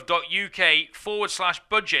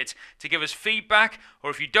www.gateshead.gov.uk/budget to give us feedback, or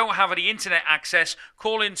if you don't have any internet access,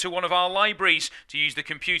 call into one of our libraries to use the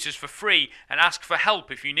computers for free and ask for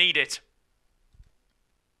help if you need it.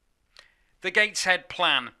 The Gateshead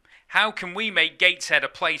Plan. How can we make Gateshead a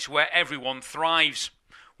place where everyone thrives?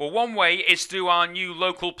 Well, one way is through our new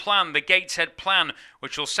local plan, the Gateshead Plan,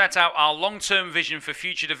 which will set out our long-term vision for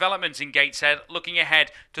future development in Gateshead looking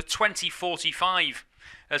ahead to 2045.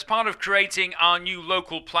 As part of creating our new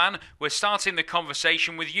local plan, we're starting the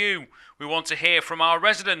conversation with you. We want to hear from our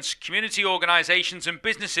residents, community organisations and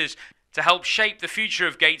businesses to help shape the future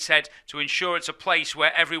of Gateshead to ensure it's a place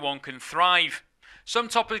where everyone can thrive. Some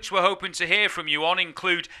topics we're hoping to hear from you on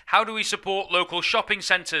include: how do we support local shopping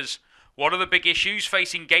centres? What are the big issues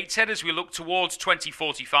facing Gateshead as we look towards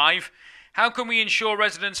 2045? How can we ensure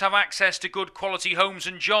residents have access to good quality homes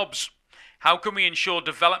and jobs? How can we ensure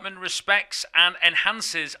development respects and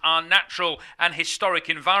enhances our natural and historic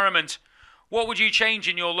environment? What would you change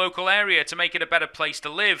in your local area to make it a better place to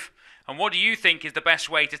live? And what do you think is the best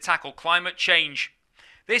way to tackle climate change?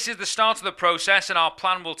 This is the start of the process, and our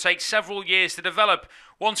plan will take several years to develop.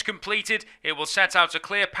 Once completed, it will set out a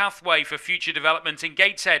clear pathway for future development in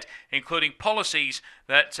Gateshead, including policies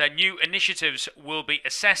that new initiatives will be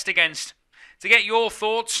assessed against. To get your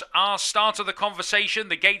thoughts, our start of the conversation,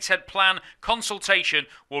 the Gateshead Plan consultation,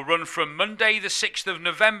 will run from Monday the 6th of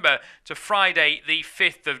November to Friday the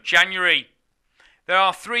 5th of January. There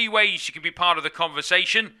are 3 ways you can be part of the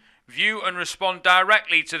conversation. View and respond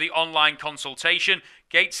directly to the online consultation,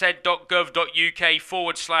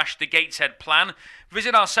 gateshead.gov.uk/the Gateshead Plan.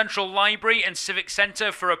 Visit our central library and civic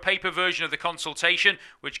centre for a paper version of the consultation,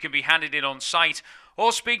 which can be handed in on site.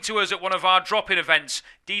 Or speak to us at one of our drop-in events.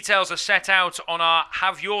 Details are set out on our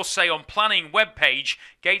Have Your Say on Planning webpage,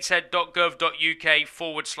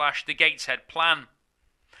 gateshead.gov.uk/the Gateshead Plan.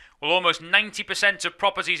 Well, almost 90% of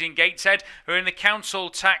properties in Gateshead are in the council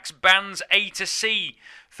tax bands A to C.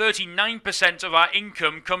 39% of our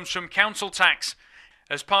income comes from council tax.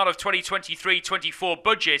 As part of 2023-24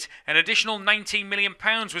 budget, an additional £19 million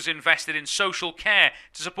was invested in social care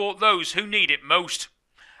to support those who need it most.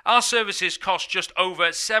 Our services cost just over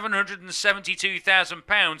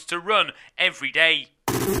 £772,000 to run every day.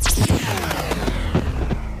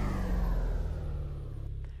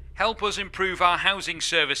 Help us improve our housing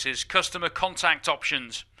services, customer contact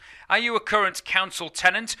options. Are you a current council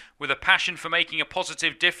tenant with a passion for making a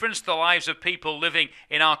positive difference to the lives of people living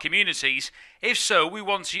in our communities? If so, we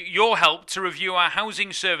want your help to review our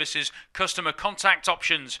housing services, customer contact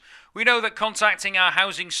options. We know that contacting our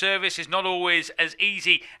housing service is not always as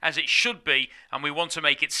easy as it should be, and we want to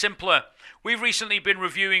make it simpler. We've recently been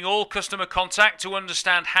reviewing all customer contact to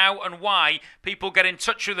understand how and why people get in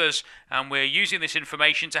touch with us, and we're using this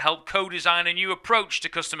information to help co-design a new approach to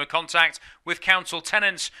customer contact with council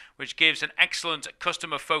tenants, which gives an excellent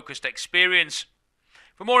customer-focused experience.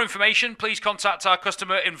 For more information, please contact our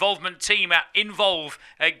customer involvement team at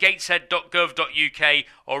involve@gateshead.gov.uk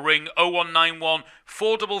or ring 0191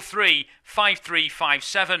 433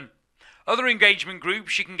 5357. Other engagement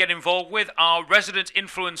groups you can get involved with are Resident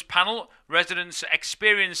Influence Panel, Residents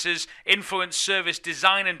Experiences Influence Service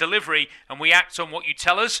Design and Delivery, and we act on what you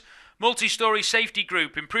tell us. Multi-storey Safety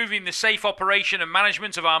Group, improving the safe operation and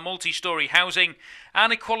management of our multi-storey housing.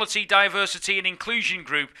 And Equality, Diversity and Inclusion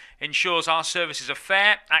Group ensures our services are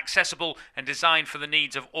fair, accessible and designed for the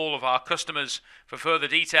needs of all of our customers. For further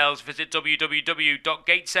details, visit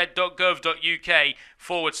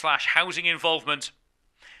www.gateshead.gov.uk/housing involvement.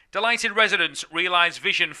 Delighted residents realise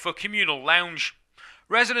vision for communal lounge.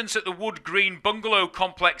 Residents at the Wood Green Bungalow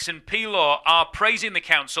Complex in Pelaw are praising the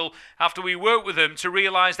council after we worked with them to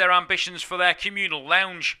realise their ambitions for their communal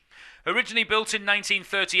lounge. Originally built in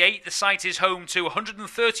 1938, the site is home to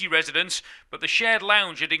 130 residents, but the shared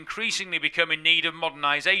lounge had increasingly become in need of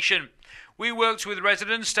modernisation. We worked with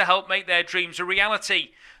residents to help make their dreams a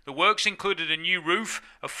reality. The works included a new roof,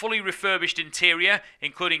 a fully refurbished interior,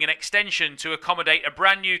 including an extension to accommodate a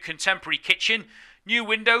brand new contemporary kitchen, new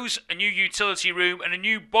windows, a new utility room and a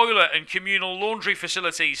new boiler and communal laundry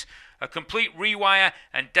facilities, a complete rewire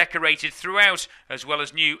and decorated throughout, as well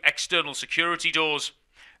as new external security doors.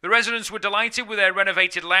 The residents were delighted with their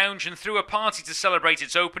renovated lounge and threw a party to celebrate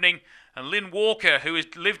its opening. And Lynn Walker, who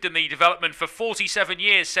has lived in the development for 47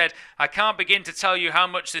 years, said, "I can't begin to tell you how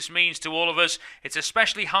much this means to all of us. It's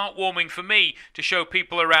especially heartwarming for me to show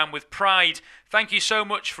people around with pride. Thank you so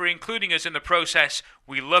much for including us in the process.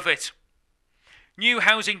 We love it." New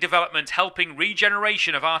housing development helping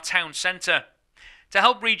regeneration of our town centre. To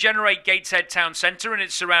help regenerate Gateshead Town Centre and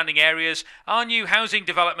its surrounding areas, our new housing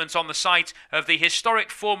development on the site of the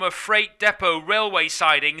historic former freight depot railway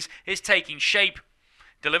sidings is taking shape.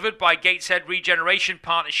 Delivered by Gateshead Regeneration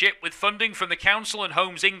Partnership with funding from the Council and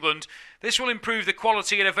Homes England, this will improve the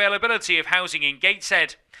quality and availability of housing in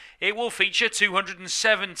Gateshead. It will feature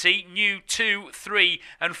 270 new 2, 3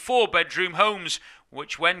 and 4 bedroom homes,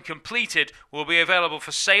 which when completed will be available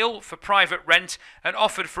for sale, for private rent and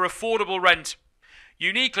offered for affordable rent.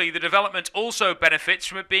 Uniquely, the development also benefits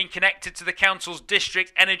from it being connected to the council's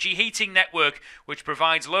district energy heating network, which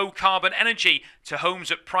provides low-carbon energy to homes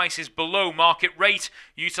at prices below market rate,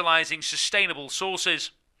 utilising sustainable sources.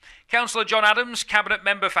 Councillor John Adams, Cabinet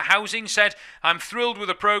Member for Housing, said, "I'm thrilled with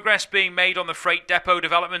the progress being made on the freight depot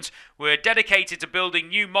development. We're dedicated to building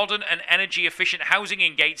new modern and energy-efficient housing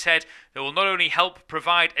in Gateshead that will not only help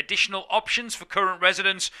provide additional options for current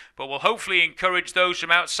residents, but will hopefully encourage those from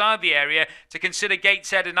outside the area to consider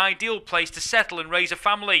Gateshead an ideal place to settle and raise a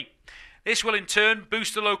family. This will in turn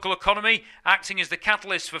boost the local economy, acting as the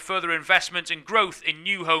catalyst for further investment and growth in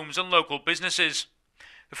new homes and local businesses."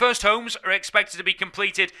 The first homes are expected to be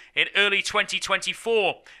completed in early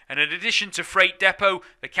 2024, and in addition to Freight Depot,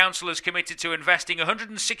 the council is committed to investing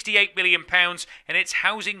 £168 million in its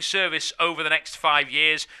housing service over the next 5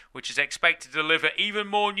 years, which is expected to deliver even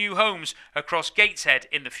more new homes across Gateshead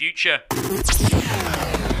in the future.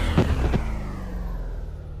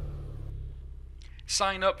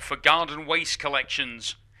 Sign up for garden waste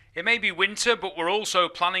collections. It may be winter, but we're also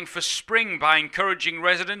planning for spring by encouraging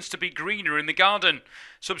residents to be greener in the garden.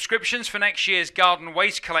 Subscriptions for next year's garden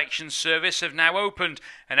waste collection service have now opened,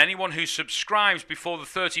 and anyone who subscribes before the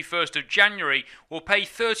 31st of January will pay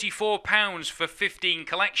 £34 for 15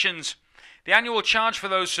 collections. The annual charge for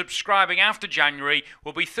those subscribing after January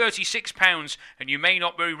will be £36, and you may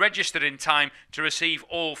not be registered in time to receive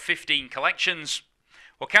all 15 collections.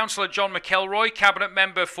 Well, Councillor John McElroy, Cabinet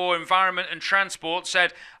Member for Environment and Transport,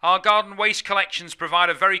 said, "Our garden waste collections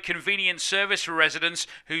provide a very convenient service for residents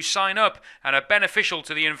who sign up and are beneficial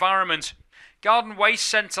to the environment. Garden waste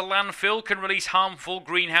sent to landfill can release harmful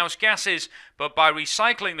greenhouse gases, but by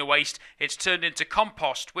recycling the waste, it's turned into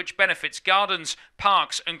compost, which benefits gardens,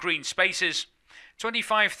 parks and green spaces."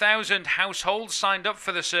 25,000 households signed up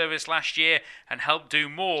for the service last year and helped do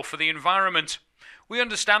more for the environment. We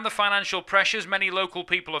understand the financial pressures many local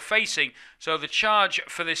people are facing, so the charge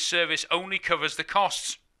for this service only covers the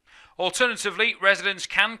costs. Alternatively, residents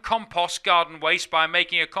can compost garden waste by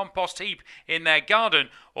making a compost heap in their garden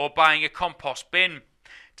or buying a compost bin.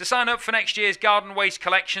 To sign up for next year's garden waste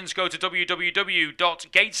collections, go to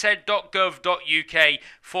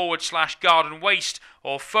www.gateshead.gov.uk/garden waste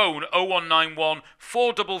or phone 0191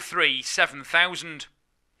 433 7000.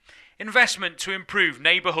 Investment to improve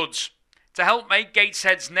neighbourhoods. To help make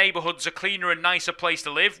Gateshead's neighbourhoods a cleaner and nicer place to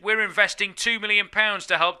live, we're investing £2 million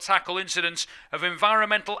to help tackle incidents of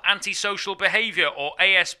environmental antisocial behaviour, or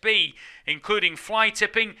ASB, including fly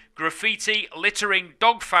tipping, graffiti, littering,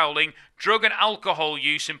 dog fouling, drug and alcohol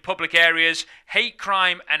use in public areas, hate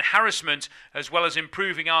crime and harassment, as well as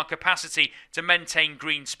improving our capacity to maintain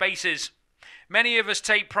green spaces. Many of us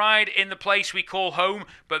take pride in the place we call home,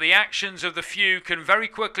 but the actions of the few can very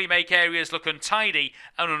quickly make areas look untidy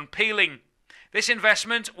and unappealing. This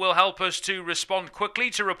investment will help us to respond quickly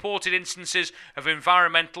to reported instances of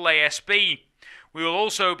environmental ASB. We will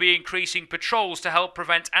also be increasing patrols to help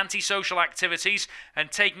prevent antisocial activities and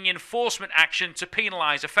taking enforcement action to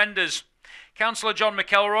penalise offenders. Councillor John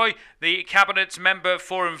McElroy, the Cabinet Member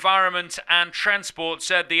for Environment and Transport,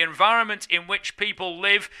 said the environment in which people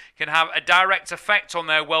live can have a direct effect on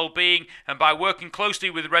their well-being, and by working closely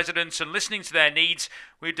with residents and listening to their needs,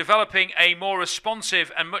 we're developing a more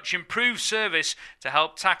responsive and much improved service to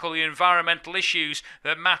help tackle the environmental issues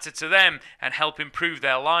that matter to them and help improve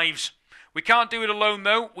their lives. We can't do it alone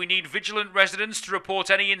though. We need vigilant residents to report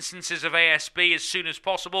any instances of ASB as soon as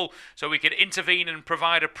possible so we can intervene and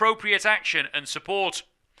provide appropriate action and support.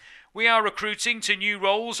 We are recruiting to new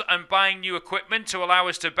roles and buying new equipment to allow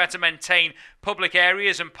us to better maintain public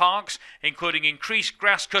areas and parks, including increased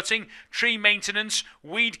grass cutting, tree maintenance,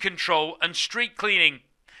 weed control and street cleaning.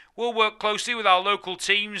 We'll work closely with our local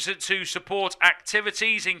teams to support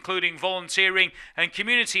activities including volunteering and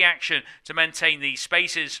community action to maintain these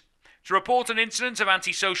spaces. To report an incident of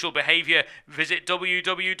antisocial behaviour, visit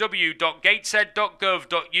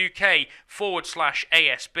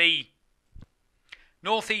www.gateshead.gov.uk/ASB.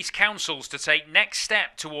 North East Councils to take next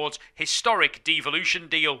step towards historic devolution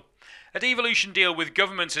deal. A devolution deal with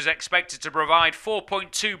government is expected to provide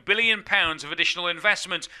 £4.2 billion of additional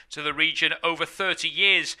investment to the region over 30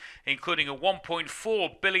 years, including a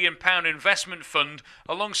 £1.4 billion investment fund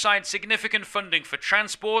alongside significant funding for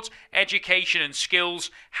transport, education and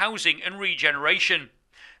skills, housing and regeneration.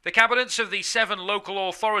 The cabinets of the 7 local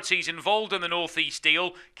authorities involved in the North East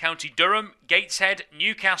deal, County Durham, Gateshead,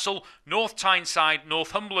 Newcastle, North Tyneside,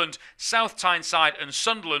 Northumberland, South Tyneside and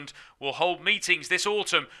Sunderland, will hold meetings this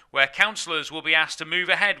autumn where councillors will be asked to move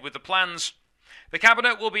ahead with the plans. The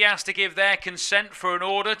Cabinet will be asked to give their consent for an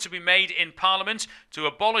order to be made in Parliament to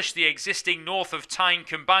abolish the existing North of Tyne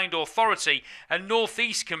Combined Authority and North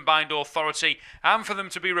East Combined Authority, and for them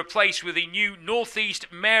to be replaced with the new North East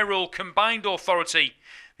Mayoral Combined Authority.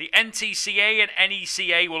 The NTCA and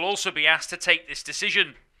NECA will also be asked to take this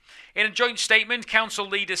decision. In a joint statement, council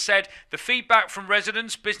leaders said the feedback from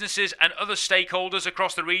residents, businesses and other stakeholders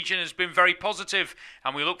across the region has been very positive,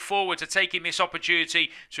 and we look forward to taking this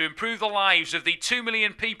opportunity to improve the lives of the 2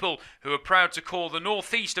 million people who are proud to call the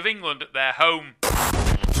North East of England their home.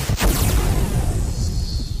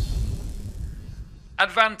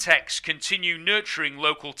 Advantex continue nurturing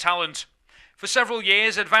local talent. For several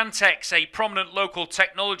years, Advantex, a prominent local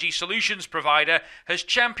technology solutions provider, has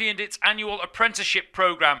championed its annual apprenticeship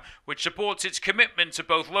programme, which supports its commitment to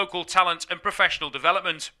both local talent and professional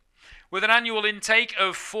development. With an annual intake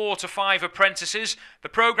of 4 to 5 apprentices, the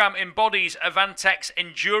programme embodies Advantex's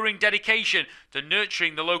enduring dedication to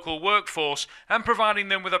nurturing the local workforce and providing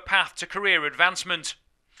them with a path to career advancement.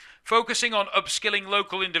 Focusing on upskilling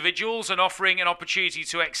local individuals and offering an opportunity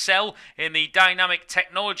to excel in the dynamic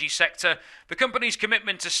technology sector, the company's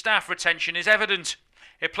commitment to staff retention is evident.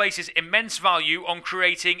 It places immense value on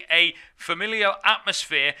creating a familial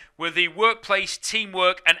atmosphere with the workplace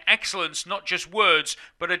teamwork and excellence not just words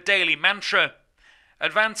but a daily mantra.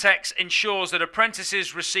 Advantex ensures that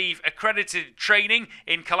apprentices receive accredited training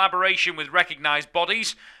in collaboration with recognised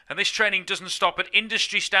bodies, and this training doesn't stop at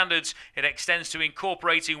industry standards. It extends to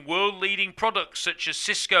incorporating world-leading products such as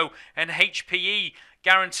Cisco and HPE,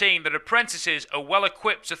 guaranteeing that apprentices are well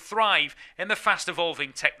equipped to thrive in the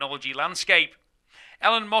fast-evolving technology landscape.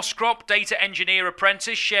 Ellen Moscrop, data engineer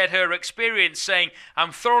apprentice, shared her experience saying,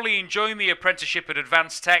 "I'm thoroughly enjoying the apprenticeship at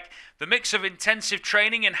Advanced Tech. The mix of intensive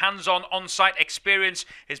training and hands-on on-site experience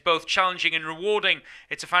is both challenging and rewarding.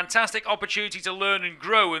 It's a fantastic opportunity to learn and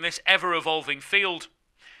grow in this ever-evolving field."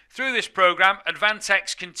 Through this program,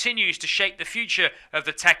 Advantex continues to shape the future of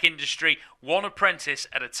the tech industry, one apprentice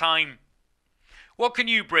at a time. What can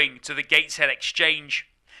you bring to the Gateshead Exchange?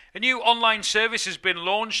 A new online service has been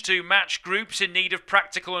launched to match groups in need of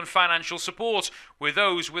practical and financial support with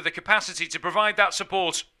those with the capacity to provide that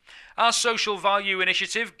support. Our social value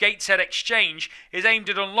initiative, Gateshead Exchange, is aimed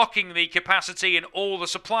at unlocking the capacity in all the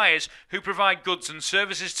suppliers who provide goods and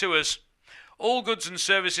services to us. All goods and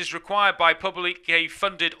services required by publicly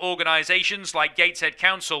funded organisations like Gateshead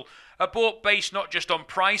Council are bought based not just on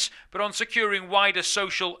price, but on securing wider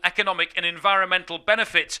social, economic and environmental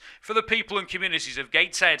benefits for the people and communities of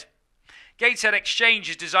Gateshead. Gateshead Exchange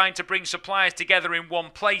is designed to bring suppliers together in one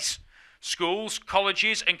place. Schools,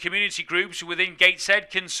 colleges and community groups within Gateshead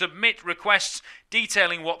can submit requests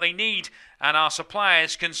detailing what they need, and our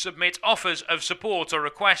suppliers can submit offers of support or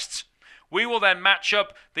requests. We will then match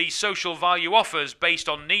up these social value offers based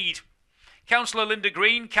on need. Councillor Linda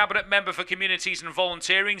Green, Cabinet Member for Communities and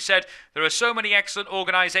Volunteering, said there are so many excellent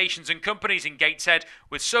organisations and companies in Gateshead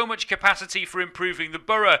with so much capacity for improving the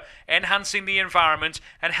borough, enhancing the environment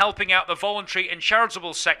and helping out the voluntary and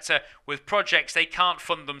charitable sector with projects they can't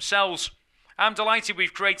fund themselves. I'm delighted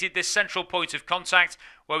we've created this central point of contact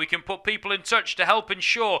where we can put people in touch to help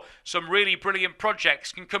ensure some really brilliant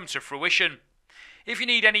projects can come to fruition. If you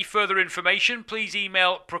need any further information, please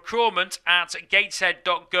email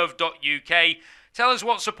procurement@gateshead.gov.uk. Tell us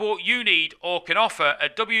what support you need or can offer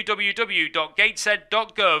at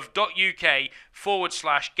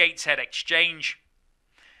www.gateshead.gov.uk/Gateshead Exchange.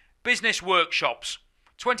 Business Workshops.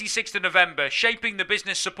 26th of November, Shaping the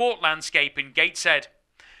Business Support Landscape in Gateshead.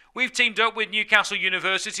 We've teamed up with Newcastle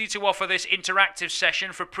University to offer this interactive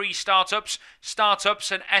session for pre-startups,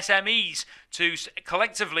 startups and SMEs to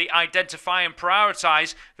collectively identify and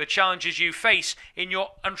prioritise the challenges you face in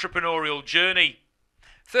your entrepreneurial journey.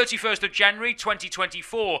 31st of January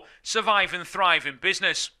 2024, Survive and Thrive in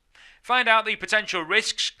Business. Find out the potential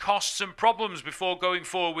risks, costs and problems before going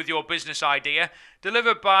forward with your business idea.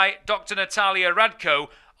 Delivered by Dr. Natalia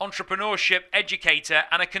Radko, entrepreneurship educator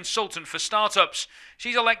and a consultant for startups.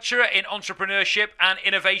 She's a lecturer in entrepreneurship and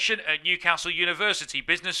innovation at Newcastle University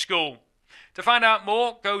Business School. To find out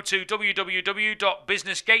more, go to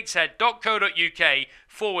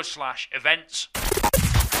www.businessgateshead.co.uk/events.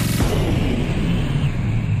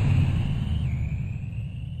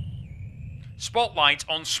 Spotlight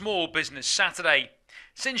on Small Business Saturday.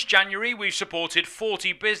 Since January, we've supported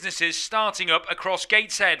 40 businesses starting up across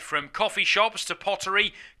Gateshead, from coffee shops to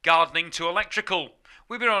pottery, gardening to electrical.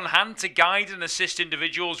 We've been on hand to guide and assist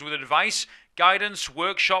individuals with advice, guidance,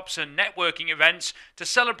 workshops and networking events. To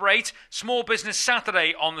celebrate Small Business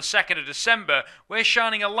Saturday on the 2nd of December, we're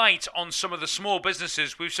shining a light on some of the small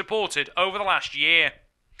businesses we've supported over the last year.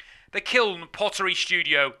 The Kiln Pottery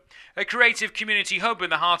Studio. A creative community hub in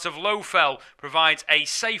the heart of Lowfell provides a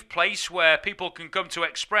safe place where people can come to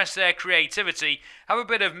express their creativity, have a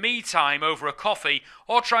bit of me time over a coffee,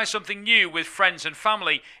 or try something new with friends and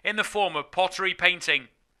family in the form of pottery painting.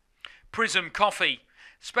 Prism Coffee,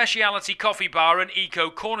 speciality coffee bar and eco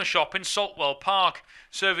corner shop in Saltwell Park,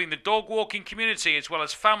 serving the dog walking community as well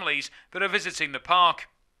as families that are visiting the park.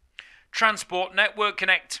 Transport Network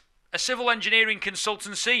Connect, a civil engineering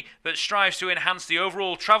consultancy that strives to enhance the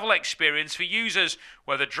overall travel experience for users,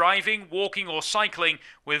 whether driving, walking or cycling,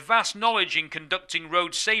 with vast knowledge in conducting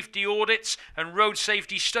road safety audits and road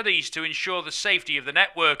safety studies to ensure the safety of the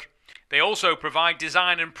network. They also provide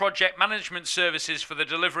design and project management services for the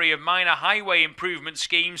delivery of minor highway improvement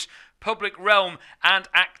schemes, public realm and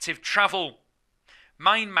active travel.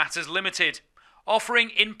 Mind Matters Limited, offering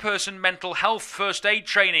in-person mental health first aid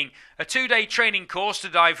training, a 2-day training course to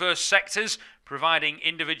diverse sectors, providing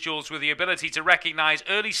individuals with the ability to recognise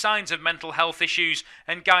early signs of mental health issues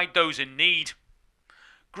and guide those in need.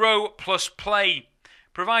 Grow Plus Play,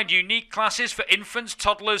 provide unique classes for infants,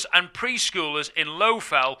 toddlers and preschoolers in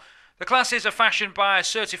Lowfell. The classes are fashioned by a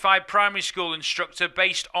certified primary school instructor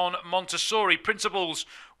based on Montessori principles,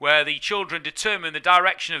 where the children determine the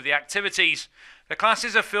direction of the activities. The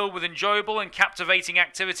classes are filled with enjoyable and captivating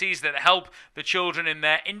activities that help the children in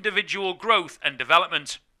their individual growth and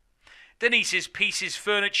development. Denise's Pieces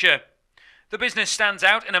Furniture. The business stands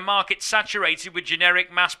out in a market saturated with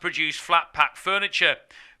generic mass-produced flat-pack furniture.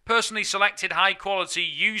 Personally selected high-quality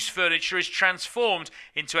used furniture is transformed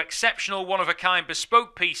into exceptional one-of-a-kind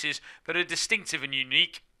bespoke pieces that are distinctive and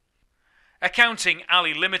unique. Accounting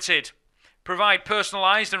Alley Limited. Provide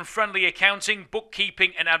personalised and friendly accounting,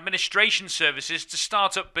 bookkeeping and administration services to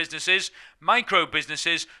start-up businesses,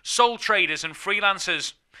 micro-businesses, sole traders and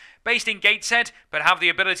freelancers. Based in Gateshead, but have the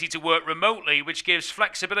ability to work remotely, which gives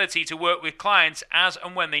flexibility to work with clients as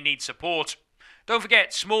and when they need support. Don't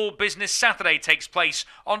forget, Small Business Saturday takes place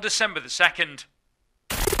on December the 2nd.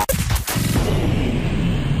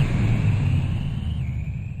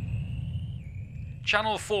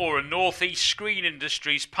 Channel 4 and North East Screen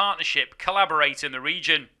Industries Partnership collaborate in the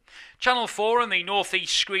region. Channel 4 and the North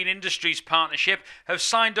East Screen Industries Partnership have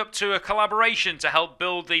signed up to a collaboration to help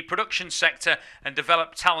build the production sector and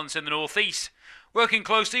develop talent in the North East. Working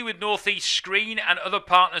closely with North East Screen and other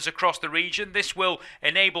partners across the region, this will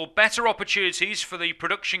enable better opportunities for the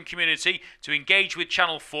production community to engage with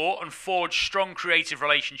Channel 4 and forge strong creative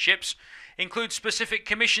relationships. Include specific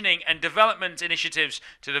commissioning and development initiatives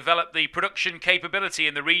to develop the production capability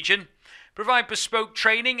in the region, provide bespoke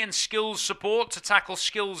training and skills support to tackle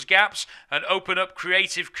skills gaps and open up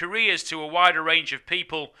creative careers to a wider range of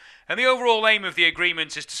people. And the overall aim of the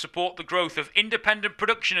agreement is to support the growth of independent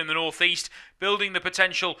production in the North East, building the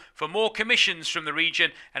potential for more commissions from the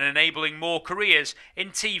region and enabling more careers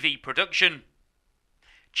in TV production.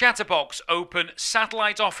 Chatterbox open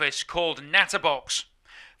satellite office called Natterbox.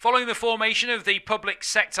 Following the formation of the public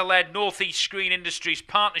sector-led North East Screen Industries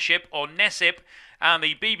Partnership, or NESIP, and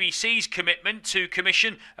the BBC's commitment to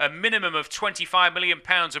commission a minimum of £25 million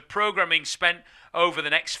of programming spent over the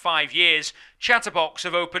next 5 years, Chatterbox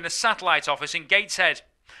have opened a satellite office in Gateshead.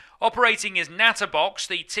 Operating as Natterbox,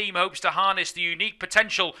 the team hopes to harness the unique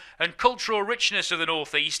potential and cultural richness of the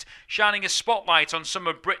North East, shining a spotlight on some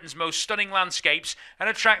of Britain's most stunning landscapes and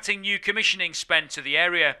attracting new commissioning spend to the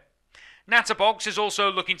area. Natterbox is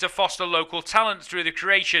also looking to foster local talent through the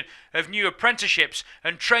creation of new apprenticeships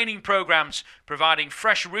and training programs, providing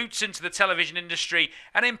fresh routes into the television industry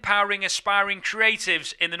and empowering aspiring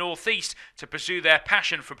creatives in the North East to pursue their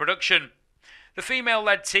passion for production. The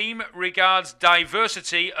female-led team regards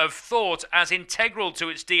diversity of thought as integral to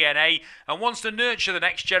its DNA and wants to nurture the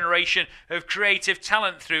next generation of creative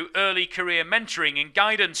talent through early career mentoring and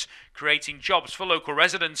guidance, creating jobs for local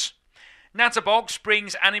residents. Natterbox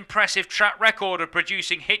brings an impressive track record of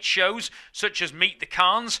producing hit shows such as Meet the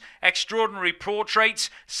Carns, Extraordinary Portraits,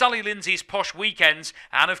 Sally Lindsay's Posh Weekends,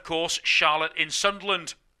 and of course Charlotte in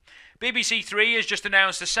Sunderland. BBC Three has just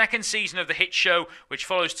announced the second season of the hit show, which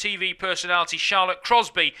follows TV personality Charlotte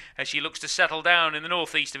Crosby as she looks to settle down in the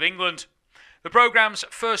northeast of England. The programme's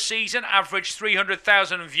first season averaged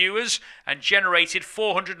 300,000 viewers and generated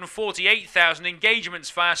 448,000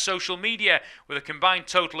 engagements via social media, with a combined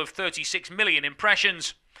total of 36 million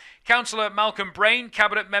impressions. Councillor Malcolm Brain,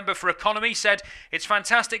 Cabinet Member for Economy, said, "It's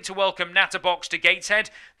fantastic to welcome Natterbox to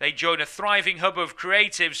Gateshead. They join a thriving hub of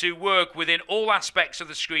creatives who work within all aspects of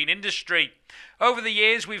the screen industry. Over the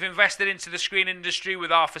years, we've invested into the screen industry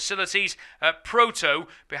with our facilities at Proto.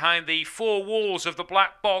 Behind the four walls of the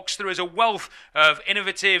black box, there is a wealth of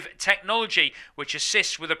innovative technology which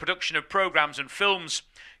assists with the production of programmes and films.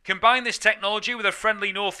 Combine this technology with a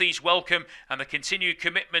friendly North East welcome and the continued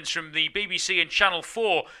commitments from the BBC and Channel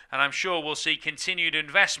 4, and I'm sure we'll see continued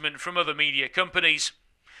investment from other media companies.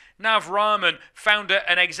 Nav Rahman, founder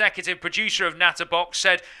and executive producer of Natterbox,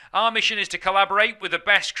 said, "Our mission is to collaborate with the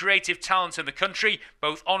best creative talent in the country,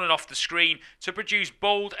 both on and off the screen, to produce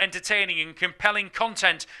bold, entertaining and compelling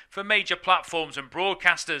content for major platforms and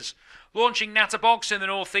broadcasters. Launching Natterbox in the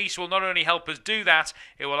North East will not only help us do that,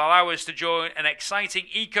 it will allow us to join an exciting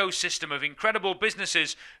ecosystem of incredible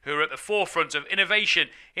businesses who are at the forefront of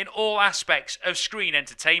innovation in all aspects of screen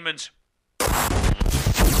entertainment."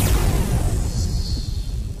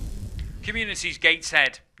 Communities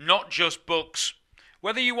Gateshead, not just books.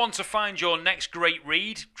 Whether you want to find your next great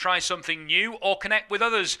read, try something new, or connect with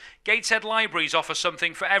others, Gateshead Libraries offer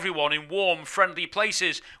something for everyone in warm, friendly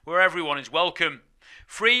places where everyone is welcome.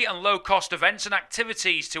 Free and low-cost events and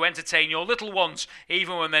activities to entertain your little ones,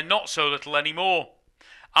 even when they're not so little anymore.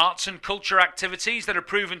 Arts and culture activities that are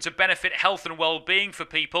proven to benefit health and well-being for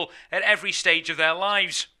people at every stage of their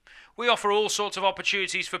lives. We offer all sorts of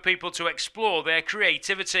opportunities for people to explore their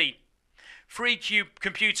creativity. Free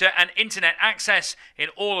computer and internet access in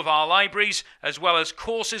all of our libraries, as well as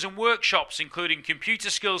courses and workshops including computer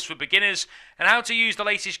skills for beginners and how to use the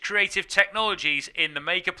latest creative technologies in the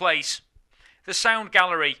Makerplace. The Sound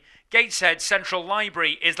Gallery. Gateshead Central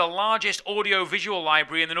Library is the largest audio-visual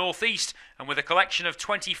library in the North East, and with a collection of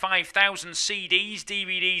 25,000 CDs,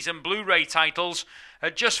 DVDs and Blu-ray titles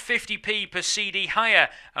at just 50p per CD hire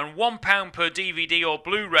and £1 per DVD or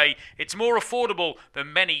Blu-ray, it's more affordable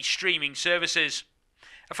than many streaming services.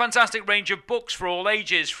 A fantastic range of books for all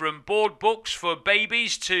ages, from board books for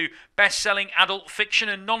babies to best-selling adult fiction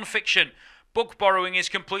and non-fiction. Book borrowing is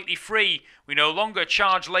completely free. We no longer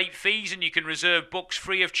charge late fees, and you can reserve books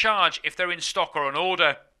free of charge if they're in stock or on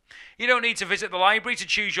order. You don't need to visit the library to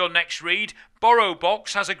choose your next read.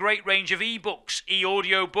 BorrowBox has a great range of e-books,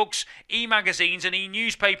 e-audio books, e-magazines and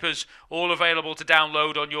e-newspapers, all available to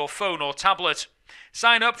download on your phone or tablet.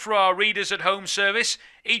 Sign up for our Readers at Home service.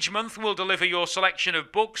 Each month we'll deliver your selection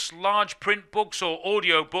of books, large print books or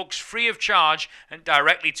audio books free of charge and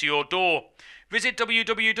directly to your door. Visit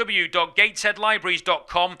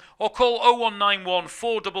www.gatesheadlibraries.com or call 0191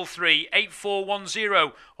 433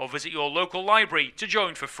 8410 or visit your local library to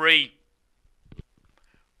join for free.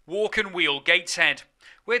 Walk and Wheel Gateshead.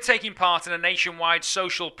 We're taking part in a nationwide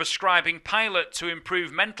social prescribing pilot to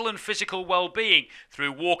improve mental and physical well-being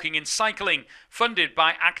through walking and cycling, funded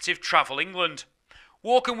by Active Travel England.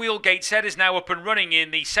 Walk and Wheel Gateshead is now up and running in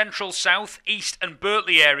the Central, South, East and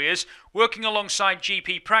Birtley areas, working alongside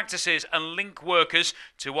GP practices and link workers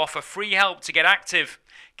to offer free help to get active.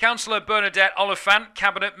 Councillor Bernadette Oliphant,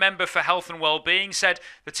 Cabinet Member for Health and Wellbeing, said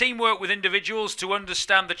the team work with individuals to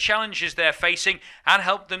understand the challenges they're facing and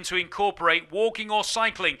help them to incorporate walking or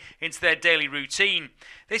cycling into their daily routine.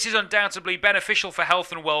 This is undoubtedly beneficial for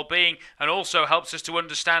health and well-being and also helps us to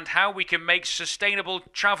understand how we can make sustainable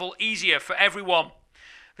travel easier for everyone.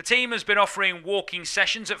 The team has been offering walking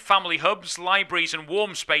sessions at family hubs, libraries and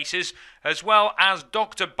warm spaces, as well as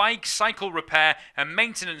doctor bike, cycle repair and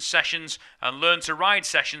maintenance sessions and learn to ride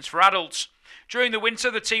sessions for adults. During the winter,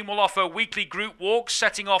 the team will offer weekly group walks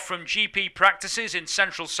setting off from GP practices in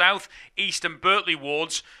Central, South, East and Birtley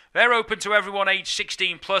wards. They're open to everyone aged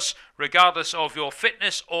 16 plus, regardless of your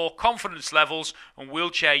fitness or confidence levels, and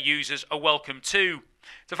wheelchair users are welcome too.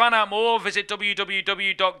 To find out more, visit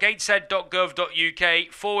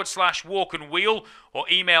www.gateshead.gov.uk/walk and wheel or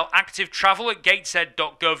email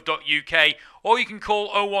activetravel@gateshead.gov.uk, or you can call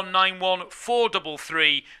 0191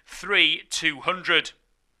 433 3200.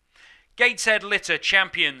 Gateshead Litter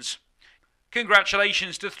Champions.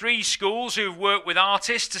 Congratulations to 3 schools who've worked with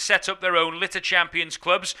artists to set up their own Litter Champions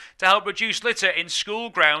clubs to help reduce litter in school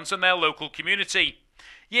grounds and their local community.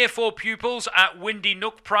 Year 4 pupils at Windy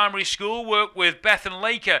Nook Primary School work with Beth and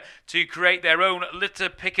Laker to create their own Litter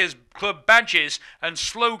Pickers Club badges and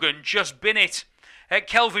slogan, "Just Bin It." At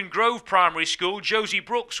Kelvin Grove Primary School, Josie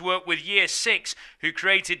Brooks worked with Year 6, who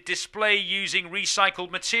created display using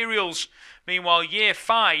recycled materials. Meanwhile, Year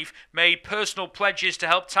 5 made personal pledges to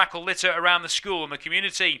help tackle litter around the school and the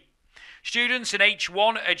community. Students in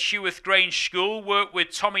H1 at Sheworth Grange School worked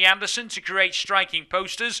with Tommy Anderson to create striking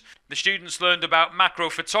posters. The students learned about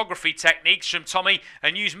macro photography techniques from Tommy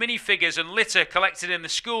and used minifigures and litter collected in the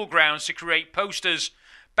school grounds to create posters.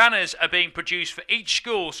 Banners are being produced for each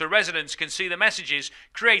school so residents can see the messages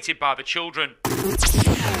created by the children.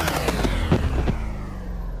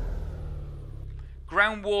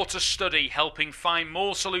 Groundwater study helping find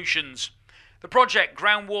more solutions. The Project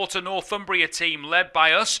Groundwater Northumbria team, led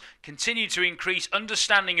by us, continue to increase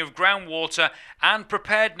understanding of groundwater and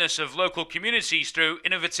preparedness of local communities through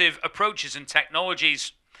innovative approaches and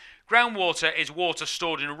technologies. Groundwater is water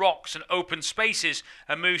stored in rocks and open spaces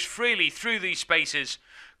and moves freely through these spaces.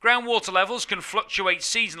 Groundwater levels can fluctuate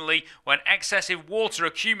seasonally. When excessive water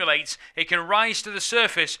accumulates, it can rise to the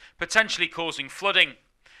surface, potentially causing flooding.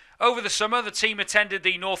 Over the summer, the team attended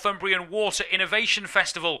the Northumbrian Water Innovation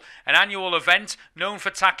Festival, an annual event known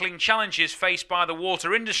for tackling challenges faced by the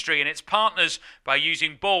water industry and its partners by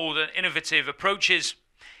using bold and innovative approaches.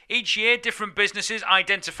 Each year, different businesses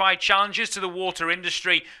identify challenges to the water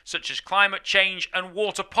industry, such as climate change and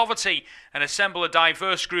water poverty, and assemble a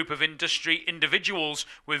diverse group of industry individuals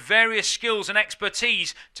with various skills and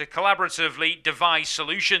expertise to collaboratively devise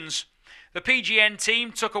solutions. The PGN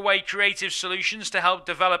team took away creative solutions to help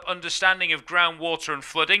develop understanding of groundwater and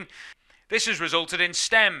flooding. This has resulted in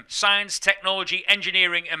STEM, science, technology,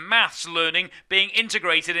 engineering and maths learning being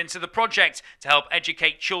integrated into the project to help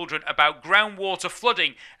educate children about groundwater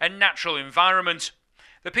flooding and natural environment.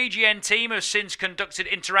 The PGN team have since conducted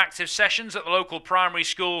interactive sessions at the local primary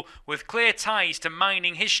school with clear ties to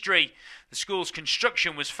mining history. The school's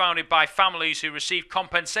construction was founded by families who received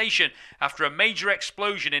compensation after a major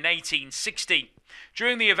explosion in 1860.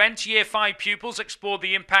 During the event, Year 5 pupils explored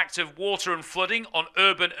the impact of water and flooding on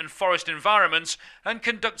urban and forest environments and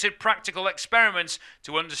conducted practical experiments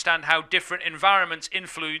to understand how different environments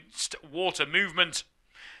influenced water movement.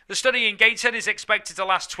 The study in Gateshead is expected to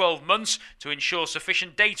last 12 months to ensure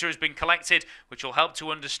sufficient data has been collected, which will help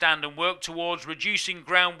to understand and work towards reducing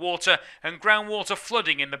groundwater and groundwater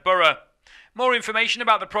flooding in the borough. More information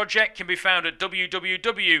about the project can be found at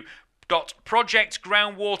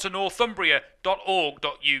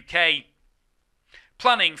www.projectgroundwaternorthumbria.org.uk.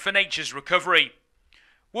 Planning for nature's recovery.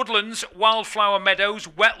 Woodlands, wildflower meadows,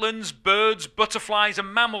 wetlands, birds, butterflies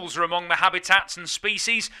and mammals are among the habitats and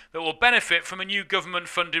species that will benefit from a new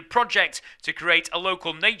government-funded project to create a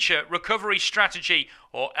local nature recovery strategy,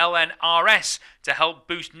 or LNRS, to help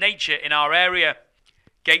boost nature in our area.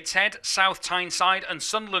 Gateshead, South Tyneside and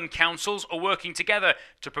Sunderland councils are working together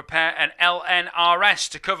to prepare an LNRS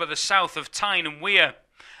to cover the south of Tyne and Wear.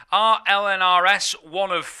 Our LNRS,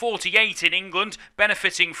 one of 48 in England,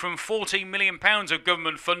 benefiting from £14 million of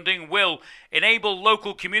government funding, will enable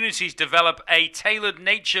local communities develop a tailored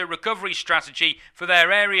nature recovery strategy for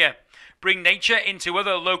their area, bring nature into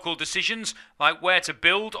other local decisions like where to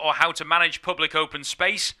build or how to manage public open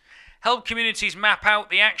space, help communities map out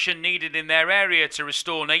the action needed in their area to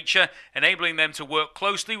restore nature, enabling them to work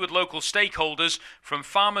closely with local stakeholders, from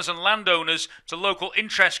farmers and landowners to local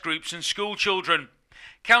interest groups and school children.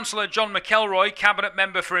 Councillor John McElroy, Cabinet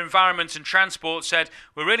Member for Environment and Transport, said,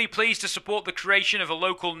 "We're really pleased to support the creation of a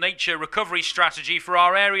local nature recovery strategy for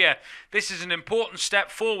our area. This is an important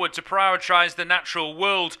step forward to prioritise the natural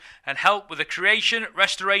world and help with the creation,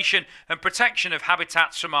 restoration and protection of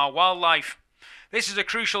habitats from our wildlife. This is a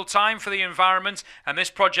crucial time for the environment, and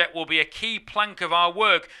this project will be a key plank of our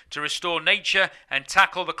work to restore nature and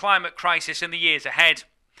tackle the climate crisis in the years ahead."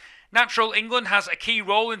 Natural England has a key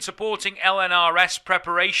role in supporting LNRS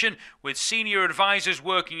preparation, with senior advisors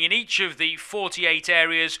working in each of the 48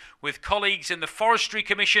 areas, with colleagues in the Forestry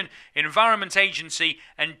Commission, Environment Agency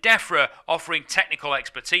and DEFRA offering technical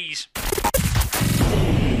expertise.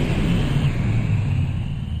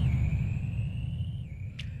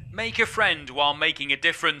 Make a friend while making a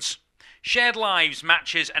difference. Shared Lives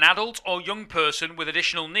matches an adult or young person with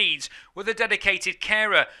additional needs with a dedicated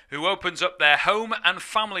carer who opens up their home and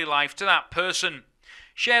family life to that person.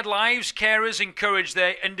 Shared Lives carers encourage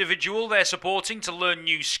their individual they're supporting to learn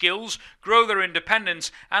new skills, grow their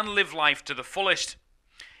independence and live life to the fullest.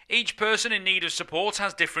 Each person in need of support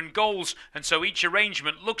has different goals, and so each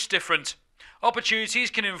arrangement looks different.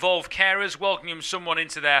 Opportunities can involve carers welcoming someone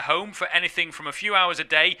into their home for anything from a few hours a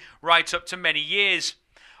day right up to many years.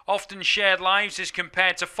 Often Shared Lives is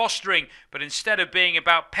compared to fostering, but instead of being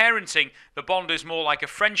about parenting, the bond is more like a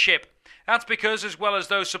friendship. That's because, as well as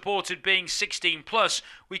those supported being 16 plus,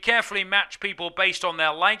 we carefully match people based on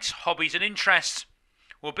their likes, hobbies and interests.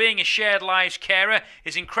 Well, being a Shared Lives carer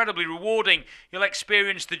is incredibly rewarding. You'll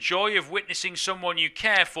experience the joy of witnessing someone you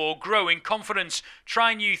care for grow in confidence,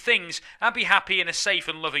 try new things and be happy in a safe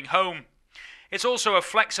and loving home. It's also a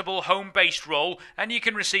flexible home-based role, and you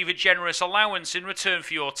can receive a generous allowance in return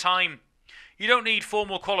for your time. You don't need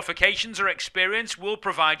formal qualifications or experience. We'll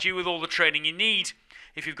provide you with all the training you need.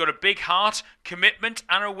 If you've got a big heart, commitment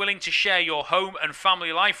and are willing to share your home and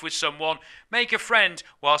family life with someone, make a friend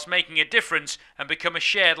whilst making a difference and become a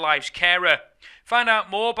Shared Lives carer. Find out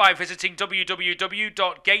more by visiting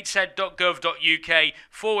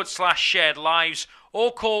www.gateshead.gov.uk/shared lives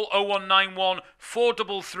or call 0191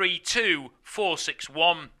 4332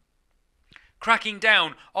 461. Cracking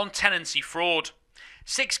down on tenancy fraud.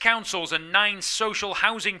 6 councils and 9 social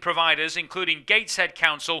housing providers, including Gateshead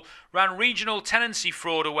Council, ran Regional Tenancy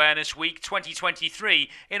Fraud Awareness Week 2023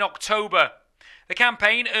 in October. The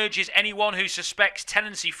campaign urges anyone who suspects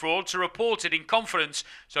tenancy fraud to report it in confidence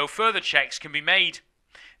so further checks can be made.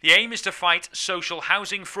 The aim is to fight social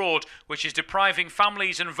housing fraud, which is depriving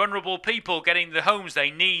families and vulnerable people getting the homes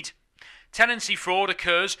they need. Tenancy fraud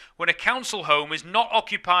occurs when a council home is not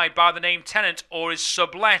occupied by the named tenant or is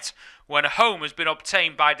sublet, when a home has been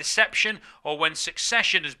obtained by deception, or when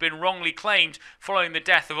succession has been wrongly claimed following the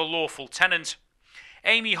death of a lawful tenant.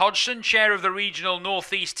 Amy Hodgson, chair of the Regional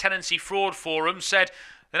North East Tenancy Fraud Forum, said,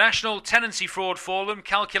 "The National Tenancy Fraud Forum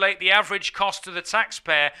calculate the average cost to the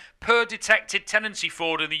taxpayer per detected tenancy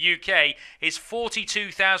fraud in the UK is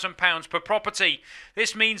 £42,000 per property.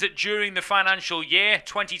 This means that during the financial year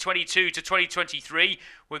 2022 to 2023,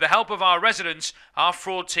 with the help of our residents, our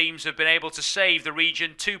fraud teams have been able to save the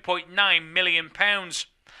region £2.9 million.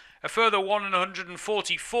 A further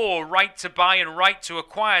 144 right to buy and right to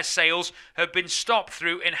acquire sales have been stopped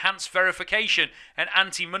through enhanced verification and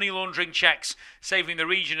anti-money laundering checks, saving the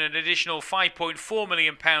region an additional £5.4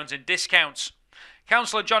 million in discounts."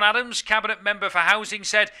 Councillor John Adams, Cabinet Member for Housing,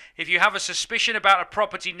 said, "If you have a suspicion about a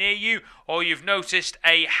property near you or you've noticed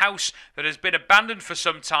a house that has been abandoned for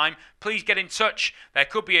some time, please get in touch. There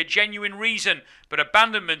could be a genuine reason, but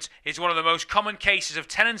abandonment is one of the most common cases of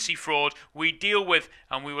tenancy fraud we deal with,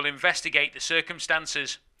 and we will investigate the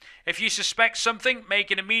circumstances. If you suspect something,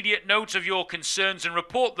 make an immediate note of your concerns and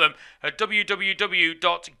report them at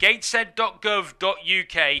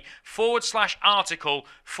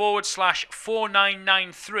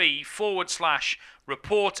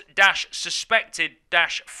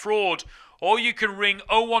or you can ring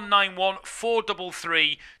 0191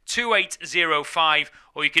 433 2805,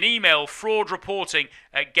 or you can email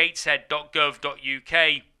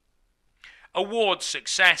fraudreporting@gateshead.gov.uk. Award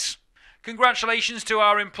success. Congratulations to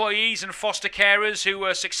our employees and foster carers who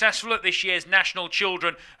were successful at this year's National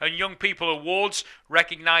Children and Young People Awards,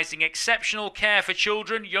 recognising exceptional care for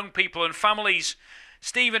children, young people and families.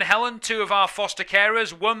 Steve and Helen, 2 of our foster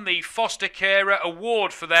carers, won the Foster Carer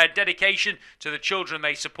Award for their dedication to the children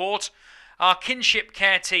they support. Our kinship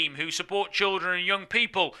care team, who support children and young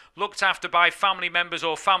people looked after by family members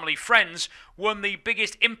or family friends, won the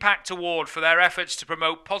Biggest Impact Award for their efforts to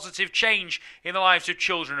promote positive change in the lives of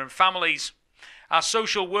children and families. Our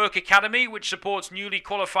Social Work Academy, which supports newly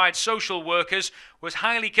qualified social workers, was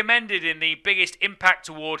highly commended in the Biggest Impact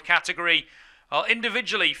Award category. While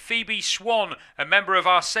individually, Phoebe Swan, a member of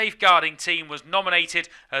our safeguarding team, was nominated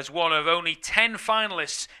as one of only 10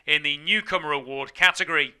 finalists in the Newcomer Award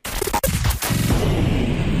category.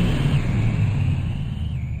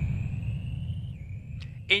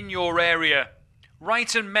 In your area.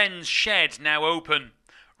 Wrighton Men's Shed now open.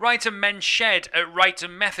 Wrighton Men's Shed at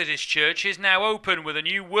Wrighton Methodist Church is now open with a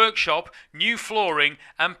new workshop, new flooring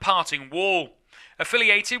and parting wall.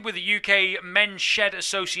 Affiliated with the UK Men's Shed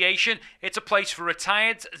Association, it's a place for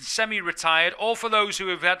retired and semi-retired, or for those who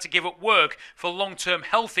have had to give up work for long-term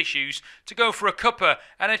health issues, to go for a cuppa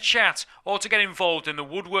and a chat or to get involved in the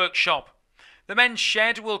woodwork shop. The Men's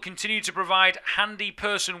Shed will continue to provide handy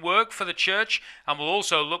person work for the church and will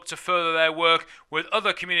also look to further their work with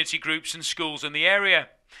other community groups and schools in the area.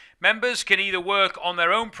 Members can either work on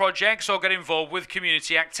their own projects or get involved with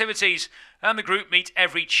community activities, and the group meet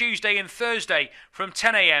every Tuesday and Thursday from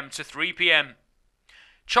 10 a.m. to 3 p.m.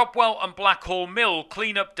 Chopwell and Blackhall Mill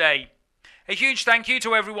Clean-up Day. A huge thank you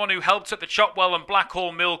to everyone who helped at the Chopwell and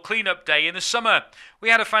Blackhall Mill Clean-up Day in the summer. We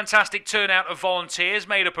had a fantastic turnout of volunteers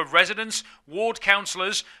made up of residents, ward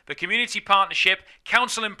councillors, the community partnership,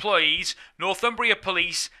 council employees, Northumbria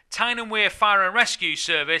Police, Tyne and Wear Fire and Rescue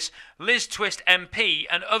Service, Liz Twist MP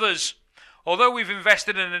and others. Although we've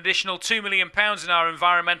invested an additional £2 million in our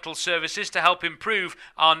environmental services to help improve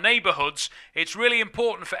our neighbourhoods, it's really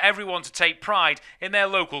important for everyone to take pride in their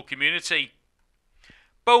local community.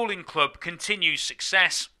 Bowling Club continues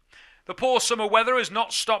success. The poor summer weather has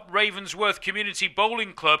not stopped Ravensworth Community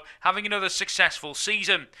Bowling Club having another successful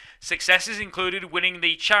season. Successes included winning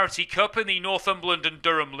the Charity Cup in the Northumberland and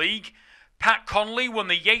Durham League. Pat Connolly won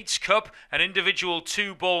the Yates Cup, an individual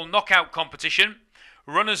 2-ball knockout competition.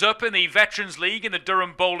 Runners-up in the Veterans League in the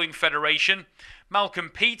Durham Bowling Federation. Malcolm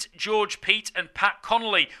Peat, George Peat and Pat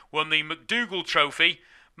Connolly won the McDougall Trophy.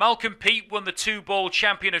 Malcolm Peat won the 2-ball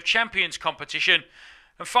Champion of Champions competition.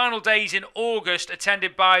 And final days in August,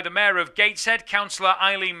 attended by the Mayor of Gateshead, Councillor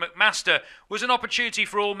Eileen McMaster, was an opportunity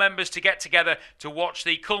for all members to get together to watch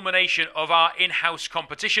the culmination of our in-house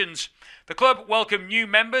competitions. The club welcomed new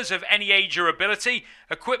members of any age or ability.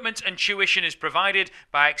 Equipment and tuition is provided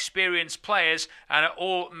by experienced players and are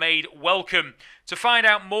all made welcome. To find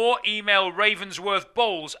out more, email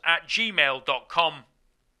ravensworthbowls@gmail.com.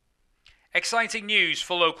 Exciting news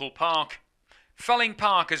for Local Park. Felling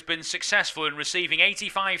Park has been successful in receiving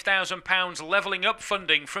 £85,000 levelling up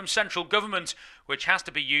funding from central government, which has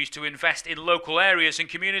to be used to invest in local areas and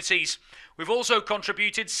communities. We've also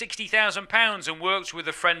contributed £60,000 and worked with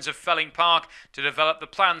the Friends of Felling Park to develop the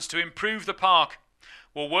plans to improve the park.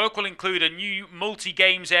 Well, work will include a new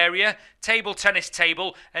multi-games area, table tennis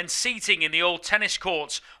table and seating in the old tennis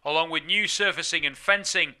courts, along with new surfacing and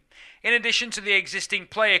fencing. In addition to the existing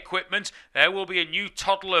play equipment, there will be a new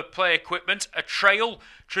toddler play equipment, a trail,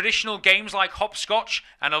 traditional games like hopscotch,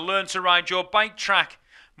 and a learn-to-ride-your-bike track.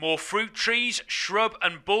 More fruit trees, shrub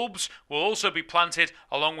and bulbs will also be planted,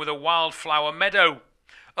 along with a wildflower meadow.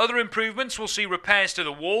 Other improvements will see repairs to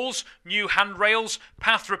the walls, new handrails,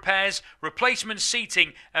 path repairs, replacement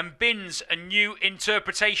seating and bins, and new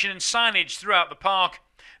interpretation and signage throughout the park.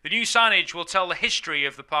 The new signage will tell the history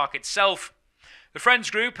of the park itself. The Friends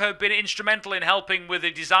Group have been instrumental in helping with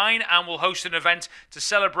the design and will host an event to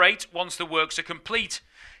celebrate once the works are complete.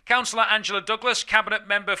 Councillor Angela Douglas, Cabinet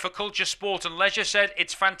Member for Culture, Sport and Leisure, said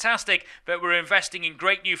it's fantastic that we're investing in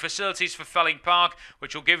great new facilities for Felling Park,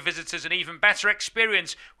 which will give visitors an even better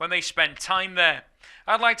experience when they spend time there.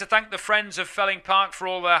 I'd like to thank the Friends of Felling Park for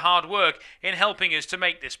all their hard work in helping us to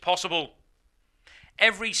make this possible.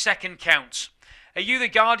 Every second counts. Are you the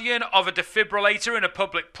guardian of a defibrillator in a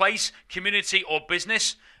public place, community or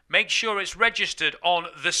business? Make sure it's registered on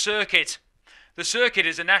The Circuit. The Circuit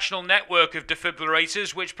is a national network of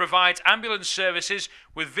defibrillators which provides ambulance services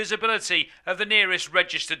with visibility of the nearest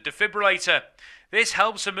registered defibrillator. This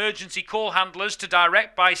helps emergency call handlers to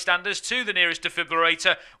direct bystanders to the nearest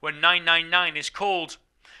defibrillator when 999 is called.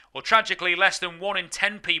 Well, tragically, less than 1 in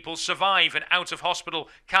 10 people survive an out-of-hospital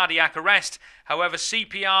cardiac arrest. However,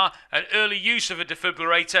 CPR and early use of a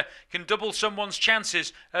defibrillator can double someone's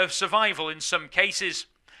chances of survival in some cases.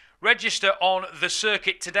 Register on The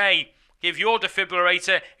Circuit today. Give your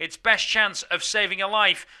defibrillator its best chance of saving a